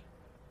policy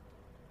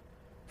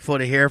for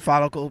the hair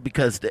follicle?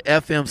 Because the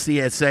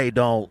FMCSA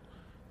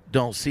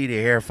don't see the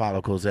hair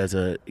follicles as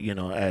a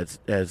as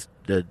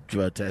the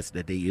drug test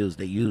that they use.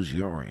 They use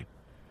urine.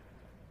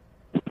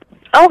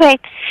 Okay.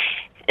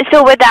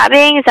 So with that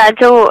being said,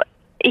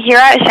 here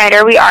at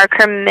Schneider, we are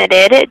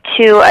committed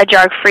to a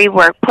drug-free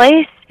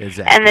workplace.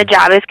 Exactly. And the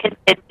job is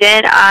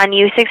contingent on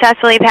you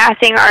successfully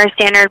passing our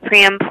standard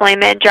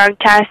pre-employment drug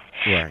test.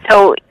 Right.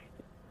 So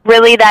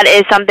really that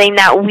is something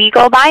that we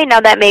go by. Now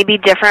that may be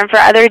different for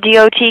other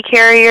DOT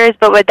carriers,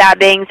 but with that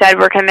being said,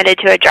 we're committed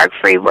to a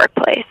drug-free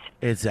workplace.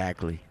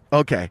 Exactly.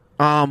 Okay.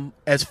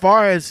 As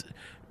far as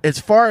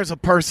a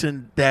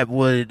person that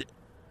would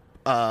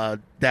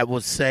that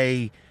would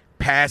say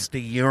pass the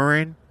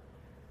urine,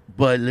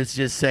 but let's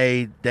just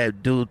say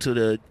that due to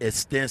the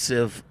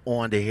extensive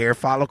on the hair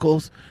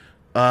follicles,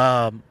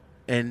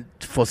 and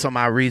for some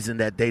odd reason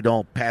that they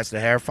don't pass the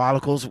hair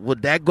follicles,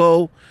 would that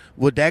go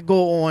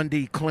on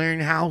the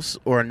clearinghouse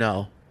or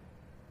no?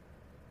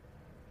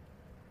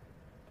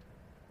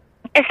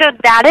 So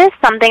that is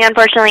something,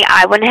 unfortunately,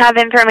 I wouldn't have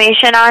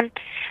information on.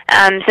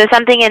 So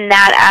something in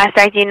that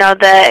aspect,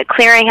 the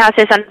clearinghouse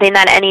is something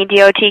that any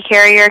DOT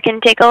carrier can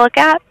take a look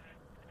at.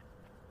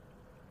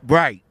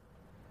 Right.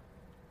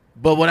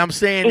 But what I'm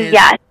saying is,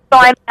 yes. So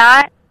I'm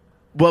not.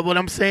 But what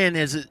I'm saying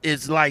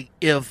is like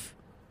if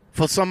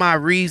for some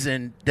odd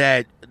reason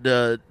that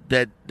the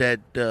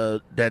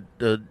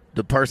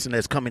person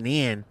that's coming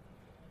in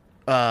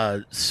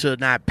should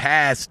not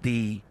pass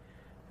the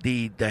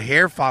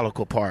hair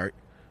follicle part,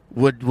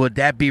 would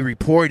that be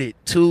reported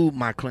to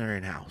my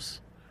clearinghouse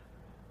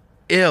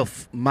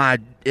if my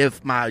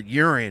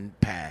urine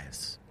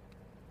passed?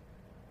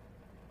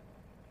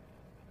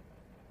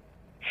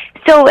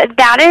 So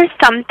that is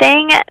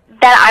something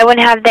that I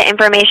wouldn't have the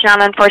information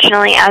on,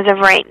 unfortunately, as of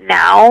right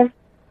now.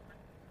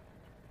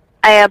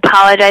 I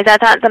apologize.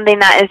 That's not something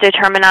that is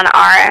determined on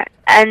our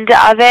end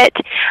of it,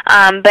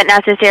 but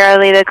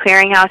necessarily the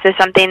clearinghouse is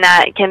something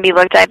that can be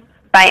looked at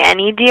by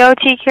any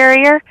DOT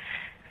carrier.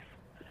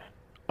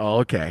 Oh,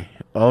 okay.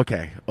 All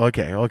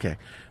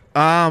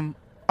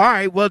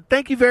right. Well,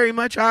 thank you very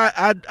much.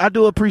 I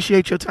do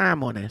appreciate your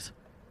time on this.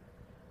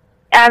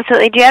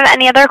 Absolutely. Do you have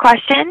any other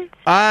questions?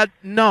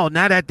 No,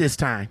 not at this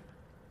time.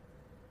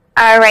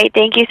 All right.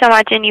 Thank you so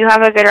much, and you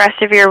have a good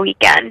rest of your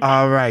weekend.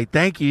 All right.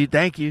 Thank you.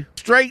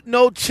 Straight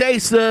no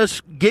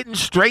chasers, getting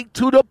straight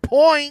to the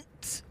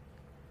point.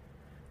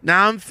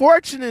 Now,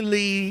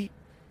 unfortunately,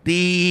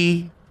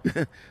 the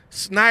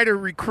Snyder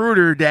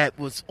recruiter that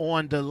was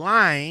on the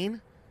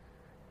line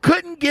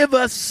couldn't give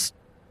us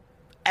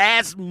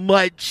as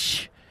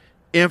much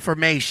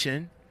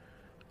information.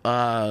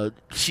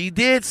 She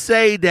did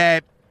say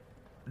that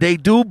they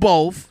do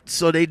both,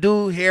 so they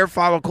do hair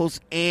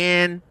follicles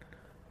and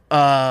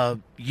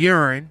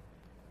urine.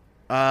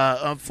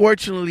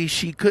 Unfortunately,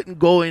 she couldn't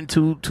go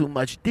into too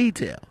much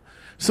detail.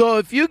 So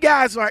if you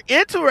guys are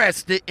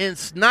interested in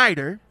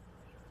Snyder,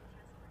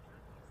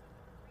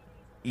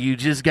 you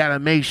just got to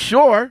make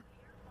sure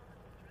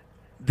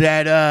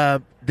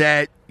that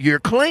that you're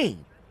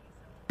clean.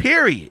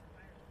 Period.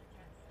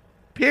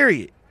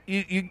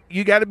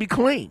 You got to be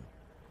clean.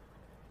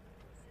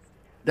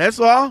 That's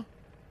all.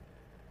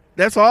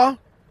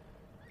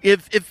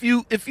 If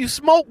you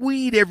smoke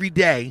weed every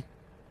day,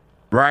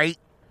 right?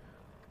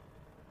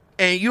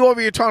 And you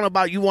over here talking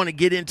about you want to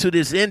get into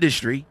this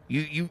industry,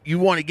 you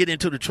want to get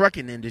into the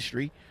trucking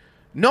industry,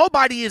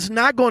 nobody is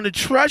not going to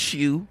trust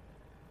you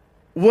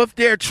with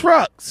their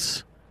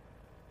trucks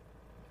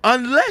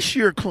unless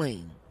you're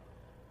clean.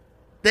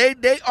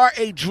 They are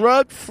a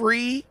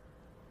drug-free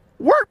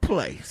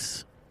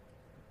workplace.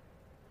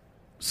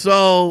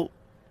 So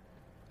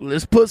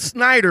let's put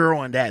Snyder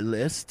on that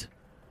list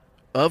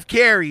of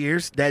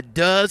carriers that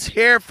does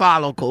hair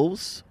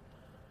follicles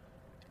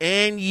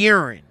and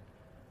urine.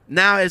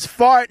 Now,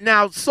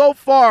 so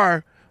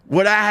far,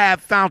 what I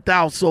have found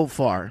out so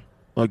far,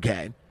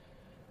 okay,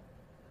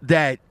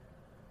 that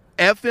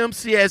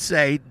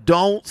FMCSA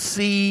don't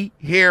see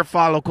hair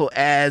follicle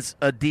as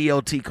a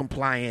DOT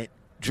compliant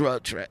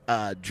drug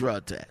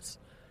test.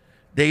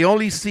 They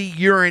only see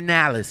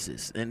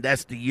urinalysis, and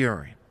that's the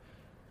urine.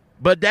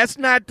 But that's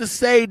not to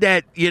say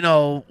that,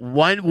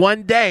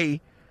 one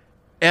day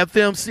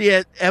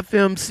FMCSA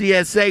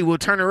will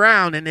turn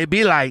around and they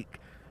be like,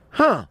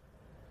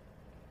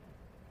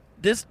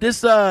 this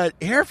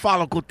hair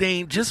follicle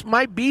thing just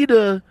might be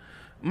the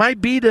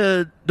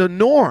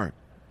norm.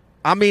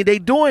 I mean, they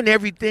doing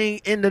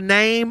everything in the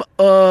name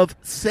of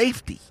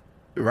safety,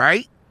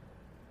 right?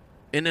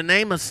 In the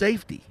name of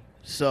safety.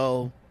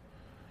 So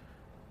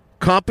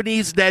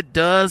companies that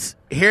does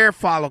hair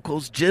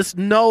follicles, just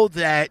know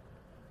that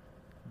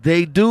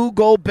they do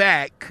go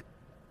back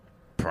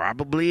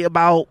probably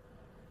about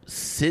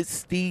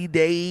 60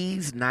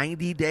 days,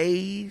 90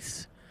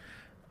 days.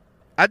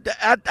 I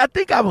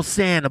think I was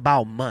saying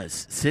about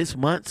months, 6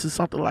 months or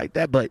something like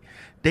that, but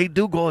they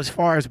do go as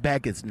far as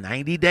back as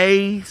 90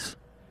 days.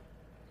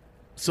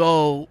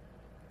 So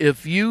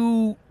if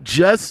you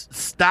just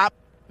stopped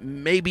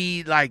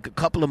maybe like a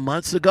couple of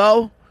months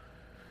ago,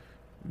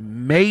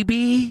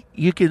 maybe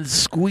you can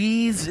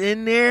squeeze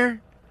in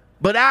there.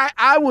 But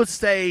I would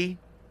say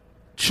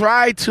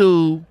try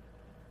to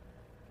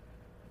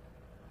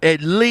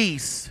at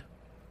least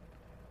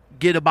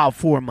get about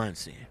 4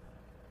 months in,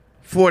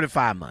 4 to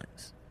 5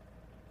 months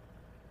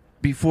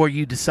before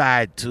you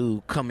decide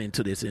to come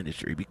into this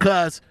industry,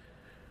 because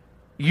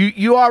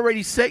you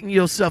already setting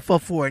yourself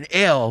up for an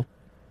L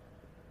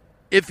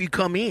if you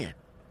come in.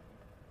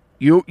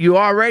 You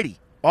already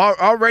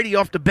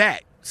off the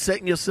bat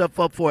setting yourself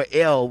up for an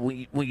L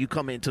when you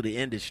come into the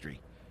industry.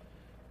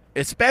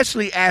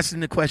 Especially asking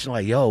the question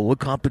like, yo, what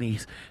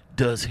companies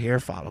does hair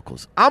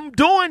follicles? I'm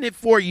doing it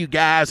for you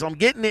guys. I'm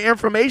getting the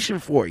information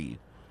for you.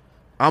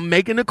 I'm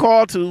making a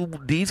call to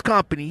these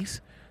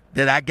companies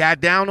that I got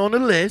down on the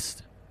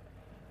list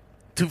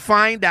to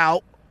find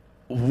out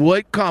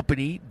what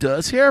company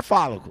does hair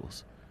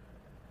follicles.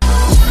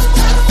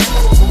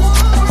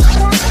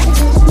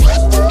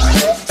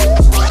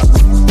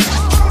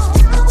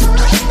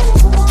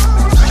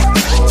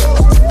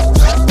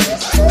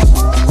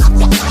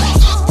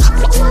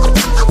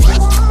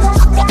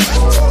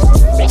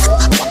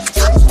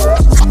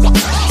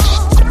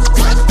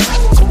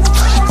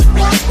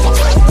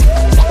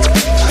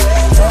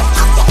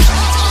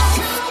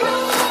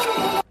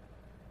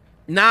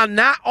 Now,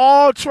 not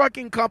all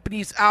trucking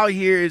companies out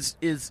here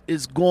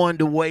is going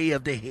the way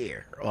of the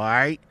hair, all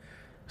right?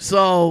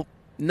 So,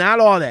 not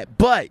all that.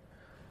 But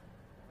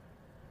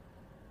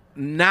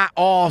not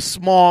all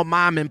small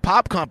mom and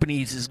pop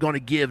companies is going to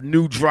give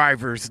new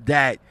drivers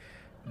that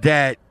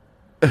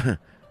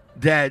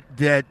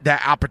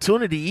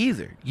opportunity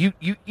either.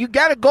 You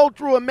got to go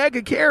through a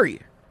mega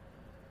carrier.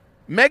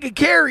 Mega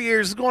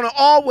carrier is going to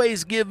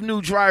always give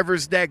new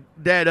drivers that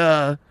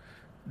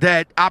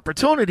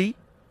opportunity,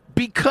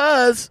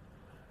 because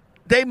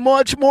they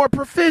much more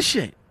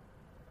proficient.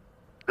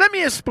 Let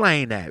me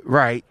explain that,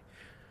 right?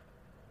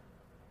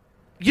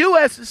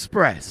 U.S.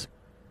 Express.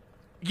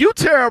 You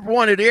tear up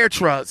one of their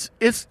trucks,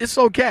 it's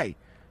okay.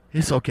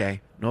 It's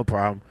okay. No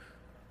problem.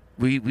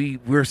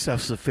 We're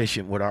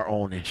self-sufficient with our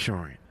own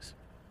insurance.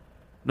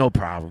 No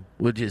problem.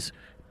 We'll just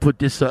put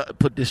this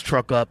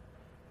truck up,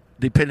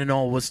 depending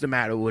on what's the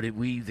matter with it.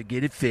 We either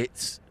get it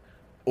fixed,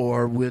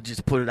 or we'll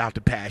just put it out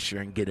to pasture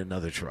and get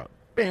another truck.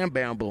 Bam,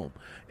 bam, boom.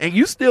 And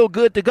you still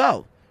good to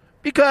go.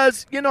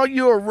 Because,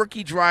 you're a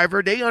rookie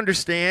driver. They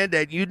understand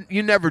that you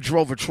never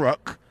drove a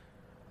truck.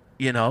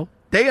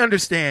 They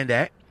understand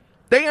that.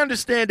 They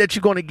understand that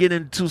you're going to get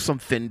into some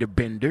fender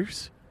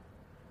benders.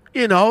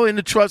 In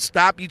the truck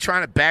stop, you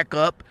trying to back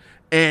up,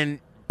 and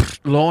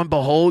lo and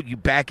behold, you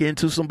back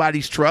into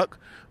somebody's truck.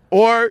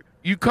 Or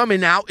you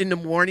coming out in the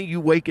morning, you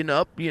waking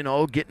up,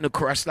 getting the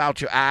crust out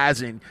your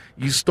eyes, and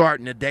you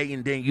starting the day,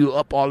 and then you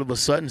up all of a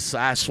sudden,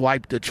 side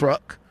swipe the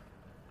truck.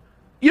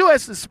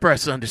 U.S.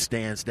 Express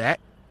understands that.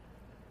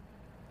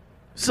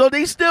 So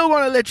they still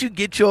going to let you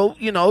get your,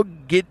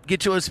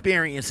 get your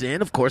experience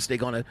in. Of course, they're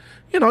going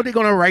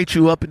to write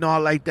you up and all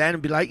like that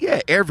and be like,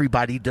 yeah,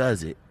 everybody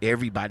does it.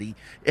 Everybody.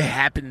 It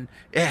happened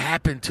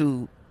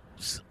to,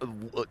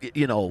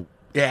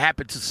 it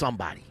happened to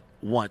somebody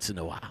once in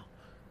a while.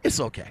 It's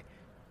okay.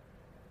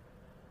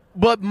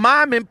 But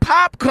mom and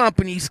pop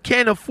companies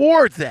can't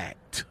afford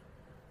that.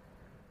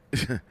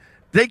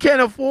 They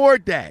can't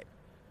afford that.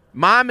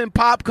 Mom and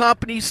pop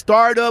companies,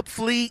 startup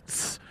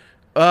fleets,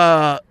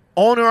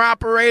 owner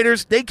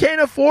operators, they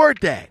can't afford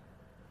that.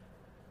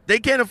 They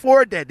can't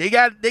afford that. They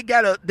got to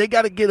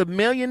get $1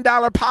 million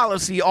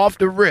policy off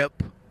the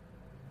rip.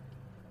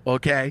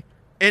 Okay?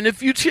 And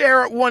if you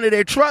tear up one of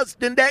their trucks,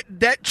 then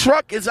that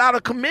truck is out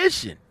of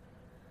commission.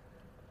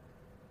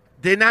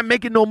 They're not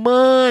making no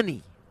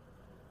money.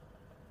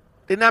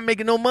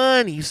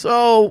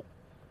 So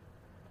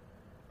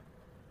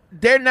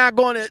they're not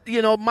going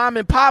to, mom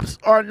and pops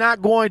are not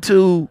going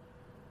to,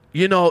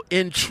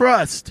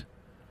 entrust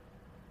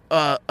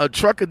a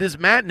truck of this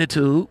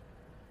magnitude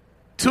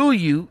to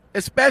you,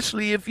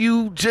 especially if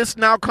you just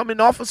now coming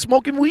off of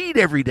smoking weed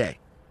every day.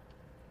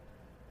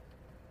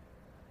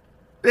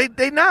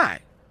 They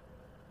not.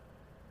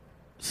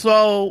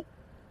 So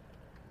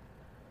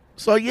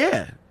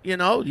yeah,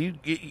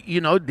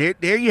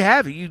 there you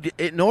have it. You,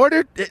 in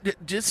order,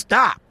 just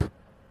stop.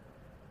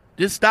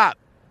 Just stop.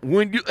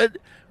 When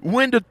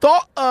the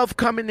thought of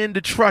coming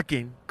into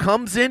trucking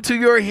comes into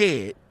your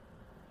head,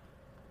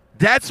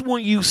 that's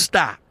when you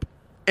stop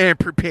and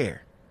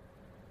prepare.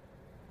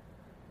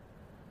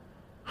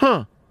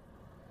 I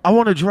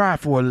want to drive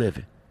for a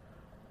living.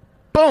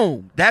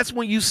 Boom. That's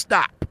when you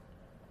stop.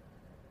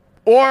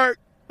 Or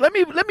let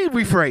me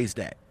rephrase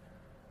that.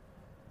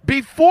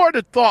 Before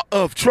the thought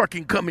of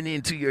trucking coming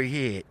into your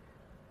head,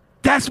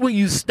 that's when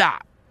you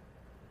stop.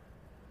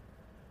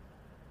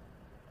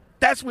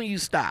 That's when you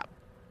stop.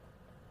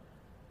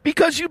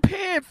 Because you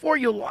paying for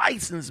your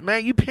license,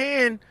 man. You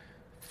paying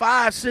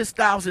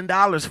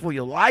 $5,000-$6,000 for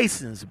your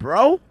license,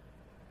 bro.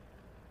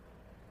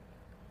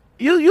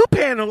 You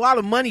paying a lot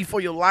of money for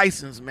your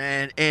license,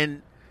 man.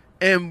 And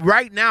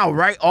right now,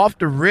 right off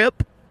the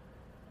rip,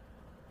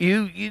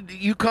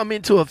 you come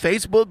into a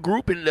Facebook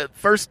group, and the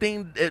first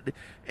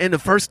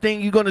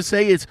thing you're gonna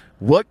say is,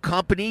 what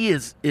company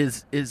is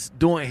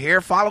doing hair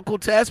follicle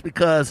tests?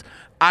 Because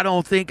I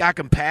don't think I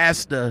can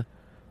pass the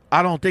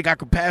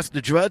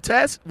drug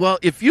test. Well,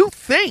 if you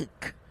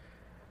think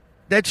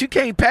that you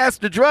can't pass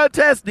the drug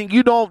test, then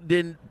you don't.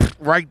 Then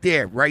right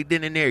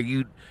then and there,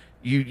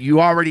 you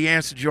already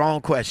answered your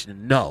own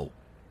question. No,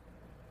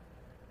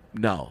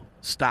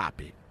 stop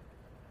it.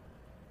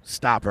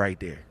 Stop right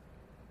there.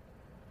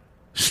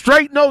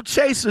 Straight no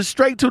chaser,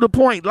 straight to the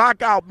point.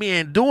 Lockout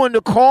men doing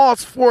the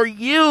calls for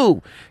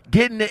you,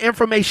 getting the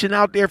information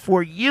out there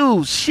for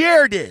you.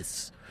 Share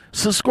this.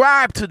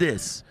 Subscribe to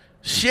this.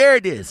 Share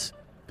this.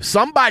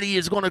 Somebody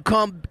is going to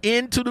come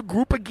into the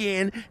group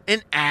again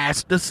and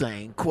ask the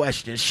same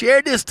question.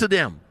 Share this to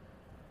them.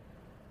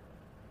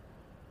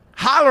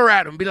 Holler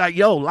at them. Be like,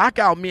 yo,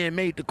 Lockout Man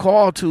made the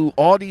call to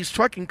all these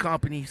trucking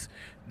companies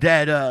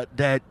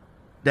that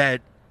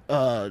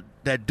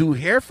do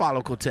hair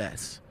follicle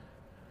tests.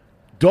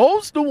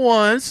 Those the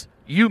ones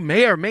you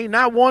may or may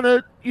not want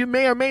to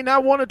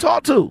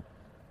talk to.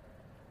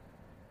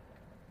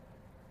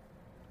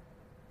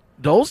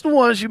 Those the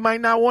ones you might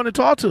not want to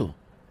talk to.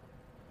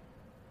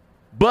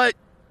 But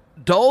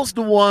those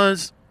the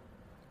ones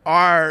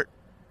are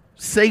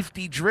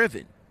safety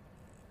driven.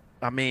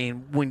 I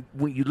mean, when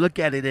you look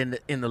at it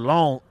in the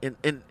long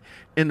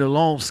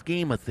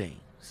scheme of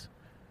things,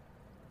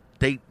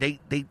 they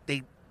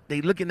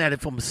looking at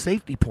it from a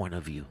safety point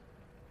of view.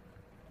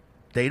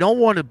 They don't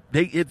want to.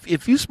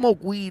 If you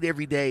smoke weed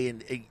every day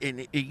and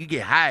you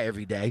get high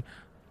every day,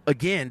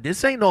 again,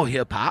 this ain't no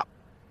hip hop.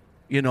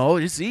 You know,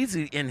 it's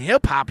easy in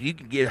hip hop. You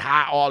can get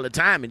high all the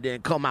time and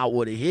then come out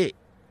with a hit.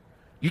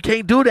 You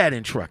can't do that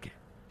in trucking.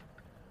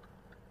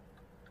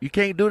 You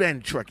can't do that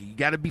in trucking. You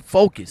got to be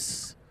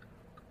focused.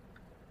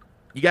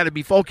 You got to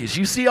be focused.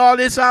 You see all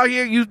this out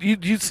here?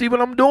 You see what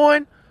I'm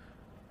doing?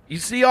 You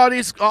see all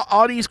these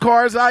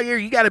cars out here?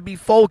 You got to be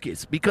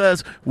focused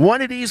because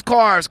one of these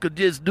cars could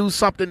just do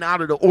something out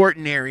of the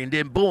ordinary and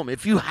then boom.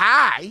 If you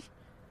high,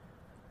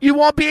 you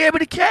won't be able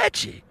to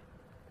catch it.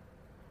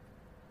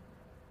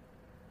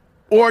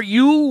 Or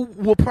you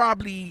will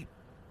probably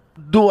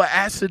do an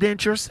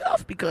accident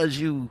yourself because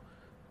you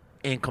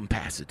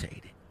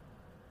incapacitated.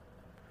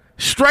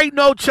 Straight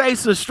no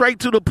chaser, straight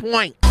to the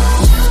point.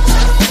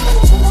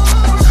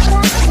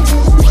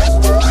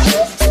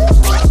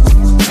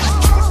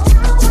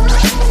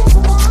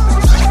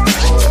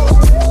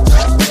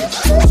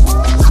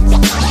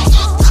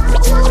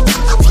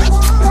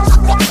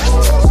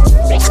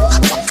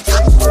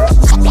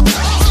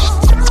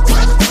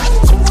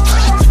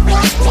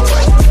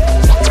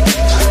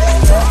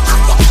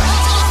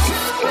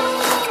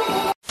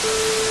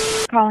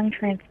 Calling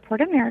Transport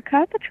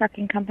America, the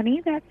trucking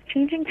company that's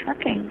changing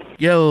trucking.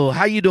 Yo,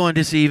 how you doing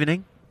this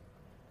evening?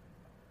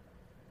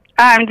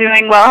 I'm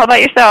doing well. How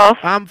about yourself?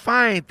 I'm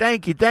fine,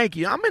 thank you.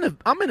 I'm in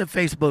a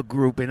Facebook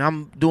group and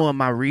I'm doing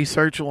my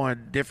research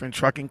on different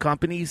trucking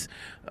companies.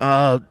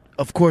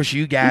 Of course,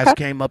 you guys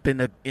came up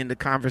in the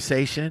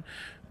conversation,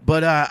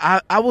 but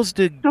I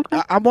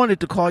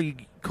wanted to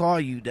call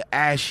you to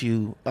ask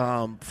you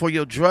for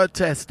your drug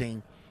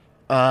testing,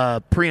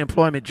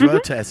 pre-employment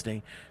drug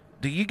testing.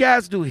 Do you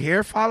guys do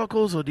hair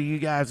follicles or do you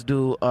guys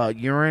do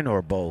urine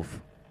or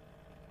both?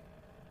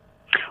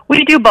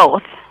 We do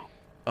both.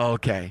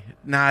 Okay.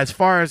 Now, as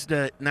far as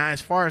the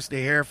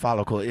hair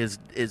follicle, is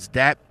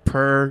that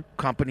per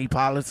company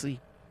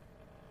policy?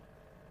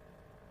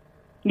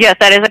 Yes,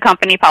 that is a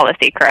company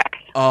policy, correct.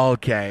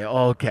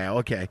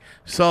 Okay.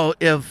 So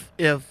if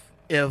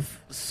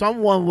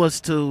someone was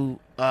to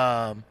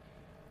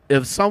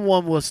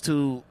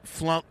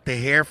flunk the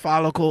hair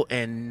follicle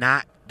and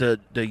not the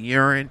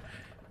urine,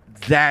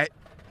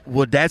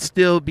 would that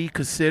still be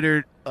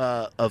considered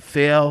a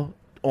fail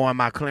on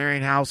my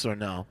clearinghouse or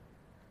no?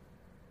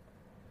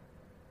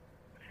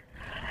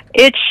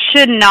 It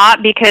should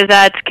not, because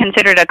that's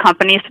considered a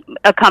company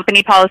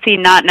policy,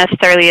 not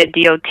necessarily a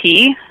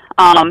DOT.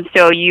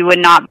 So you would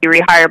not be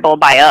rehireable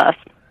by us.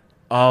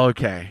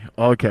 Okay.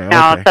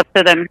 Now it's up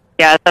to them.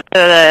 Yeah, it's up to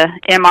the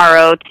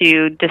MRO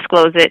to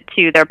disclose it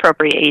to the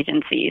appropriate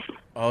agencies.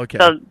 Okay.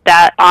 So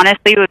that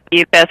honestly would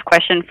be the best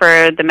question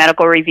for the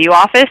medical review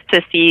office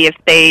to see if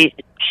they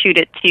shoot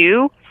it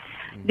to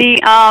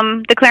the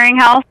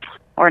clearinghouse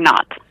or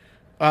not.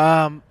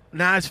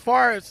 Now, as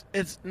far as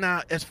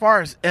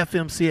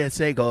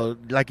FMCSA go,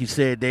 like you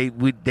said,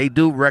 they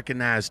do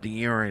recognize the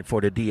urine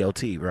for the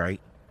DOT, right?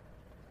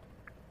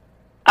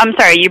 I'm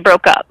sorry, you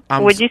broke up.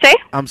 What'd you say?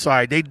 I'm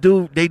sorry. They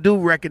do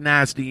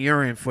recognize the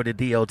urine for the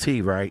DOT,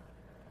 right?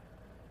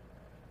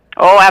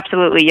 Oh,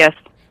 absolutely, yes.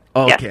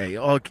 Okay,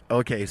 yes.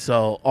 Okay.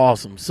 So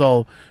awesome.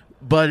 So,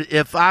 but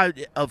if I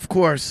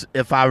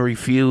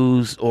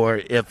refuse or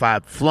if I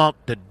flunk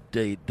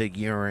the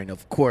urine,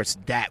 of course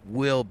that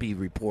will be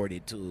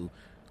reported to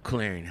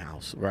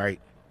clearinghouse,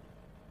 right?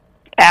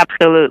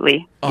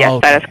 Absolutely. Yes,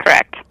 okay. That is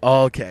correct.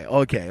 Okay.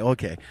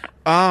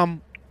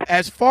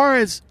 As far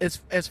as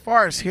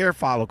hair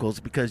follicles,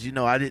 because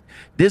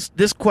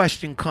this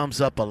question comes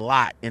up a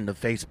lot in the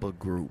Facebook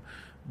group,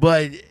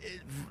 but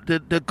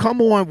to come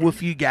on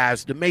with you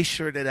guys to make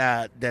sure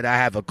that I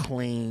have a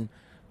clean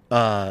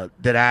bill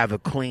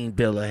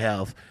of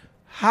health.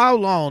 How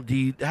long do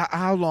you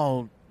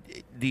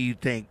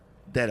think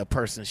that a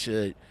person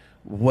should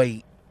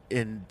wait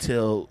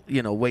until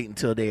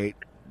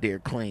they're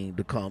clean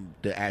to come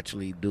to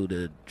actually do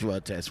the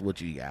drug test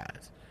with you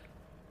guys?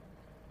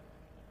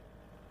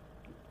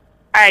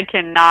 I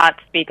cannot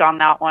speak on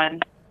that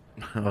one.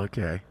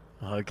 Okay.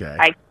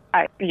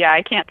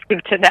 I can't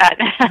speak to that.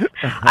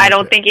 I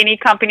don't think any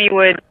company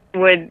would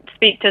would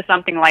speak to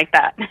something like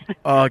that.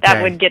 Okay.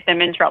 That would get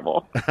them in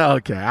trouble.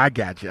 Okay, I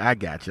got you. All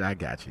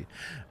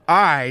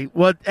right.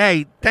 Well,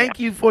 hey, thank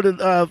you for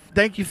the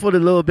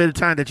little bit of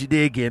time that you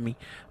did give me.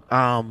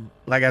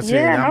 Like I said,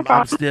 Yeah, no I'm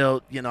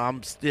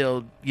problem.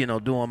 still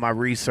doing my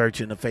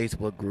research in the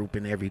Facebook group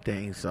and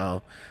everything.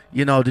 So,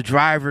 the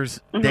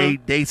drivers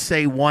they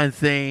say one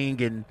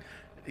thing, and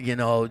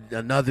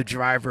another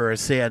driver will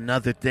say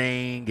another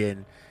thing,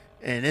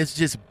 and it's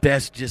just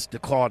best just to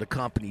call the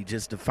company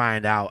just to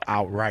find out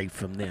outright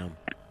from them.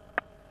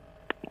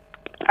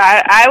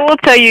 I will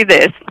tell you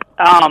this,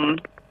 and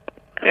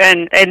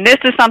this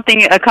is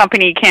something a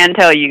company can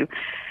tell you.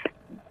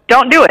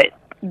 Don't do it.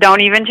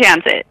 Don't even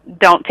chance it.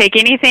 Don't take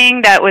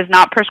anything that was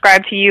not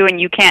prescribed to you and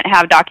you can't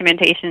have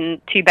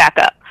documentation to back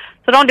up.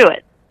 So don't do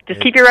it. Just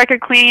keep your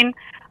record clean.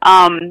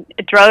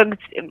 Drugs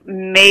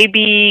may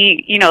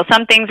be,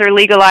 some things are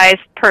legalized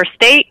per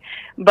state,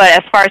 but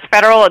as far as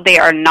federal, they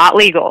are not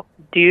legal.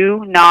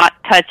 Do not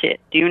touch it.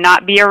 Do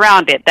not be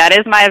around it. That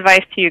is my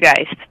advice to you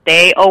guys.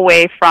 Stay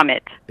away from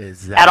it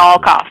at all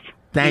costs.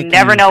 You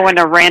never know when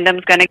a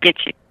random's going to get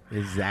you.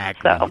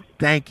 Exactly. So.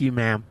 Thank you,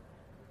 ma'am.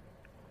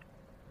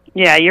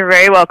 Yeah, you're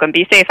very welcome.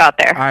 Be safe out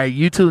there. All right,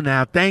 you too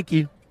now. Thank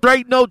you.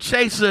 Straight no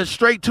chaser,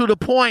 straight to the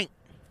point.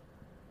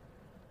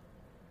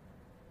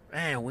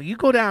 Man, when you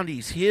go down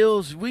these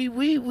hills, we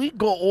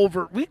go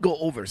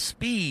over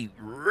speed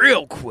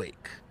real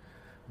quick.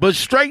 But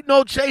straight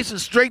no chaser,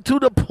 straight to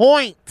the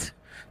point.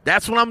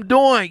 That's what I'm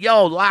doing.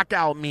 Yo,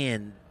 Lockout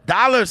Men.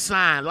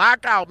 $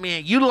 Lockout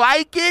Men. You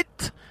like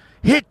it?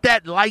 Hit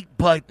that like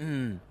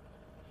button.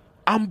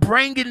 I'm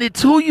bringing it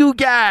to you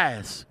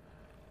guys.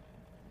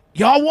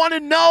 Y'all want to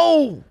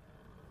know?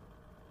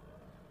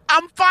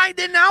 I'm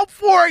finding out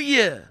for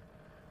you.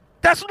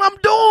 That's what I'm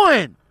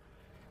doing.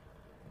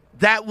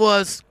 That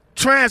was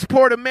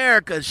Transport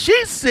America.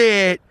 She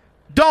said,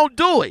 don't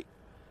do it.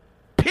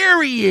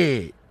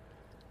 Period.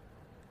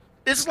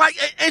 It's like,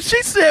 and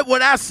she said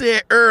what I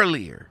said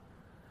earlier.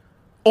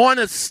 On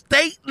a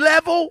state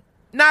level,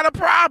 not a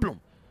problem.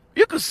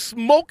 You can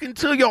smoke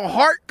until your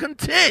heart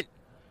content.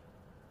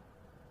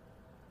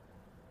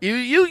 I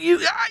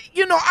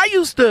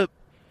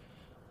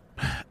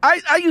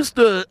used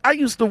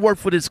to work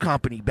for this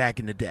company back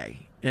in the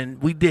day,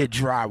 and we did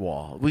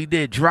drywall. We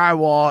did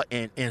drywall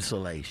and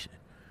insulation.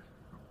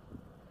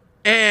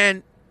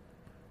 And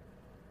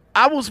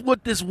I was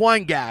with this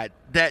one guy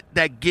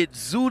that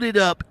gets zooted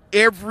up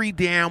every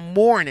damn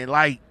morning.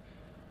 Like,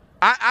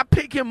 I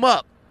pick him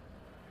up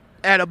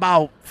at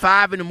about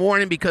 5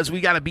 a.m. because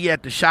we got to be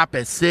at the shop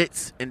at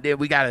 6, and then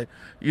we got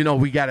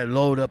to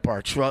load up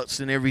our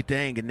trucks and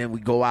everything, and then we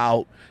go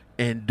out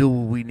and do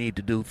what we need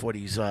to do for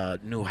these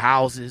new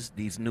houses,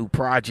 these new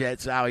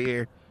projects out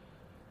here.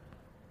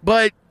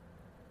 But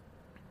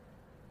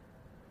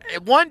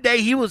one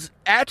day he was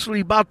actually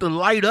about to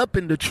light up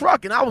in the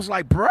truck, and I was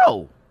like,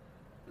 bro,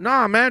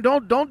 nah, man,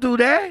 don't do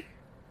that.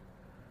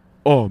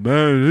 Oh,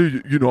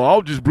 man,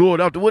 I'll just blow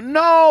it out the window.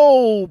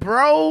 No,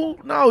 bro.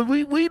 No,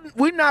 we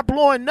not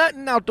blowing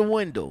nothing out the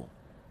window.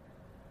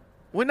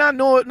 We're not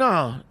knowing.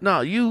 No.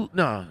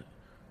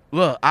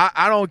 Look,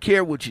 I don't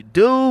care what you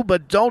do,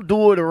 but don't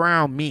do it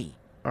around me,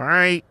 all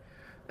right?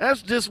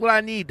 That's just what I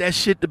need, that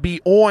shit to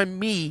be on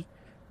me,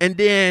 and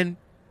then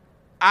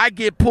I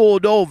get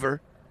pulled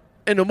over,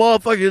 and the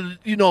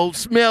motherfucker,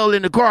 smell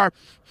in the car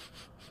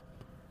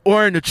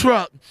or in the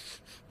truck.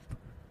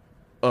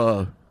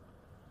 Are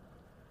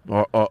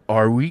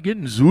we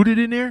getting zooted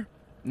in there?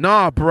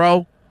 Nah,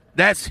 bro.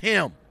 That's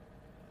him.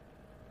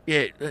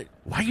 Yeah.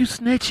 Why you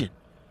snitching?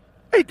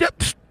 Hey,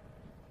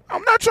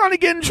 I'm not trying to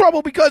get in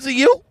trouble because of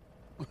you.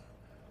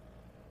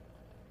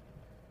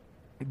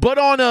 But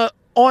on a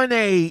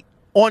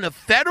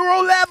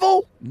federal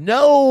level,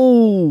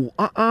 no.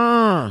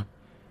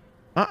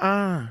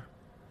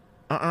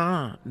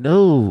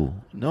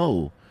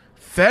 No.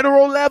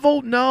 Federal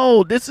level,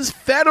 no. This is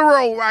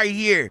federal right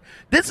here.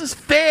 This is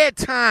fair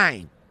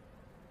time.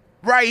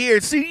 Right here.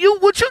 See,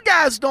 what you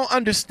guys don't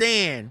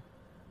understand,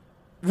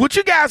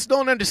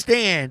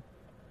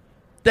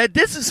 that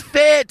this is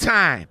fair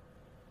time.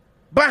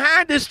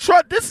 Behind this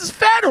truck, this is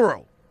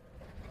federal.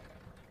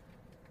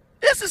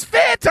 This is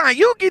fair time.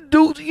 You could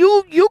do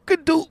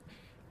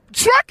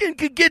trucking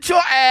could get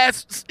your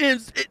ass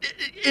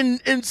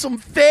in some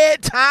fair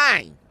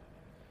time.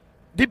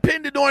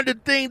 Depending on the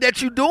thing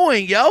that you're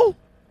doing, yo.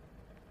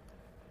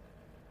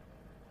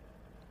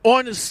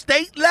 On the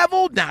state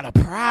level, not a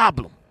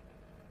problem.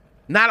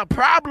 Not a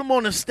problem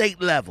on the state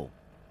level.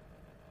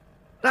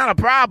 Not a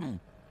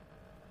problem.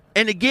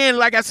 And again,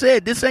 like I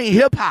said, this ain't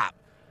hip hop.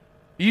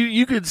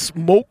 You can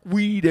smoke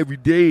weed every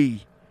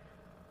day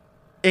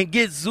and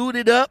get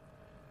zooted up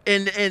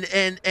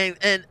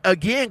and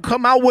again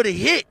come out with a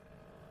hit.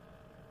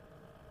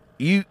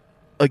 You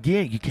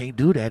can't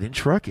do that in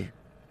trucking.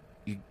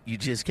 You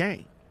just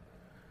can't.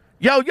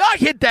 Yo, y'all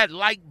hit that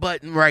like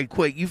button right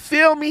quick. You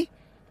feel me?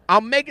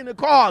 I'm making a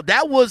call.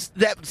 That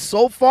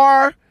so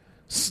far.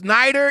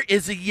 Snyder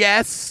is a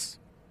yes.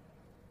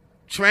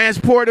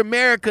 Transport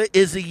America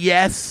is a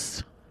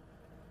yes.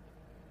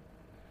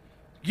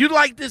 You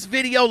like this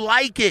video,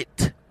 like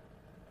it.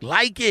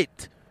 Like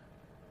it.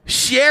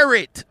 Share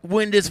it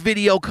when this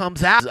video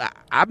comes out.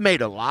 I've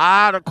made a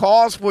lot of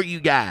calls for you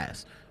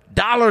guys.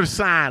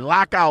 $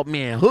 Lockout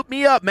Man. Hook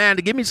me up, man,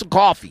 to give me some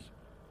coffee.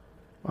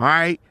 All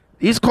right?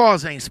 These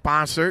calls ain't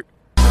sponsored.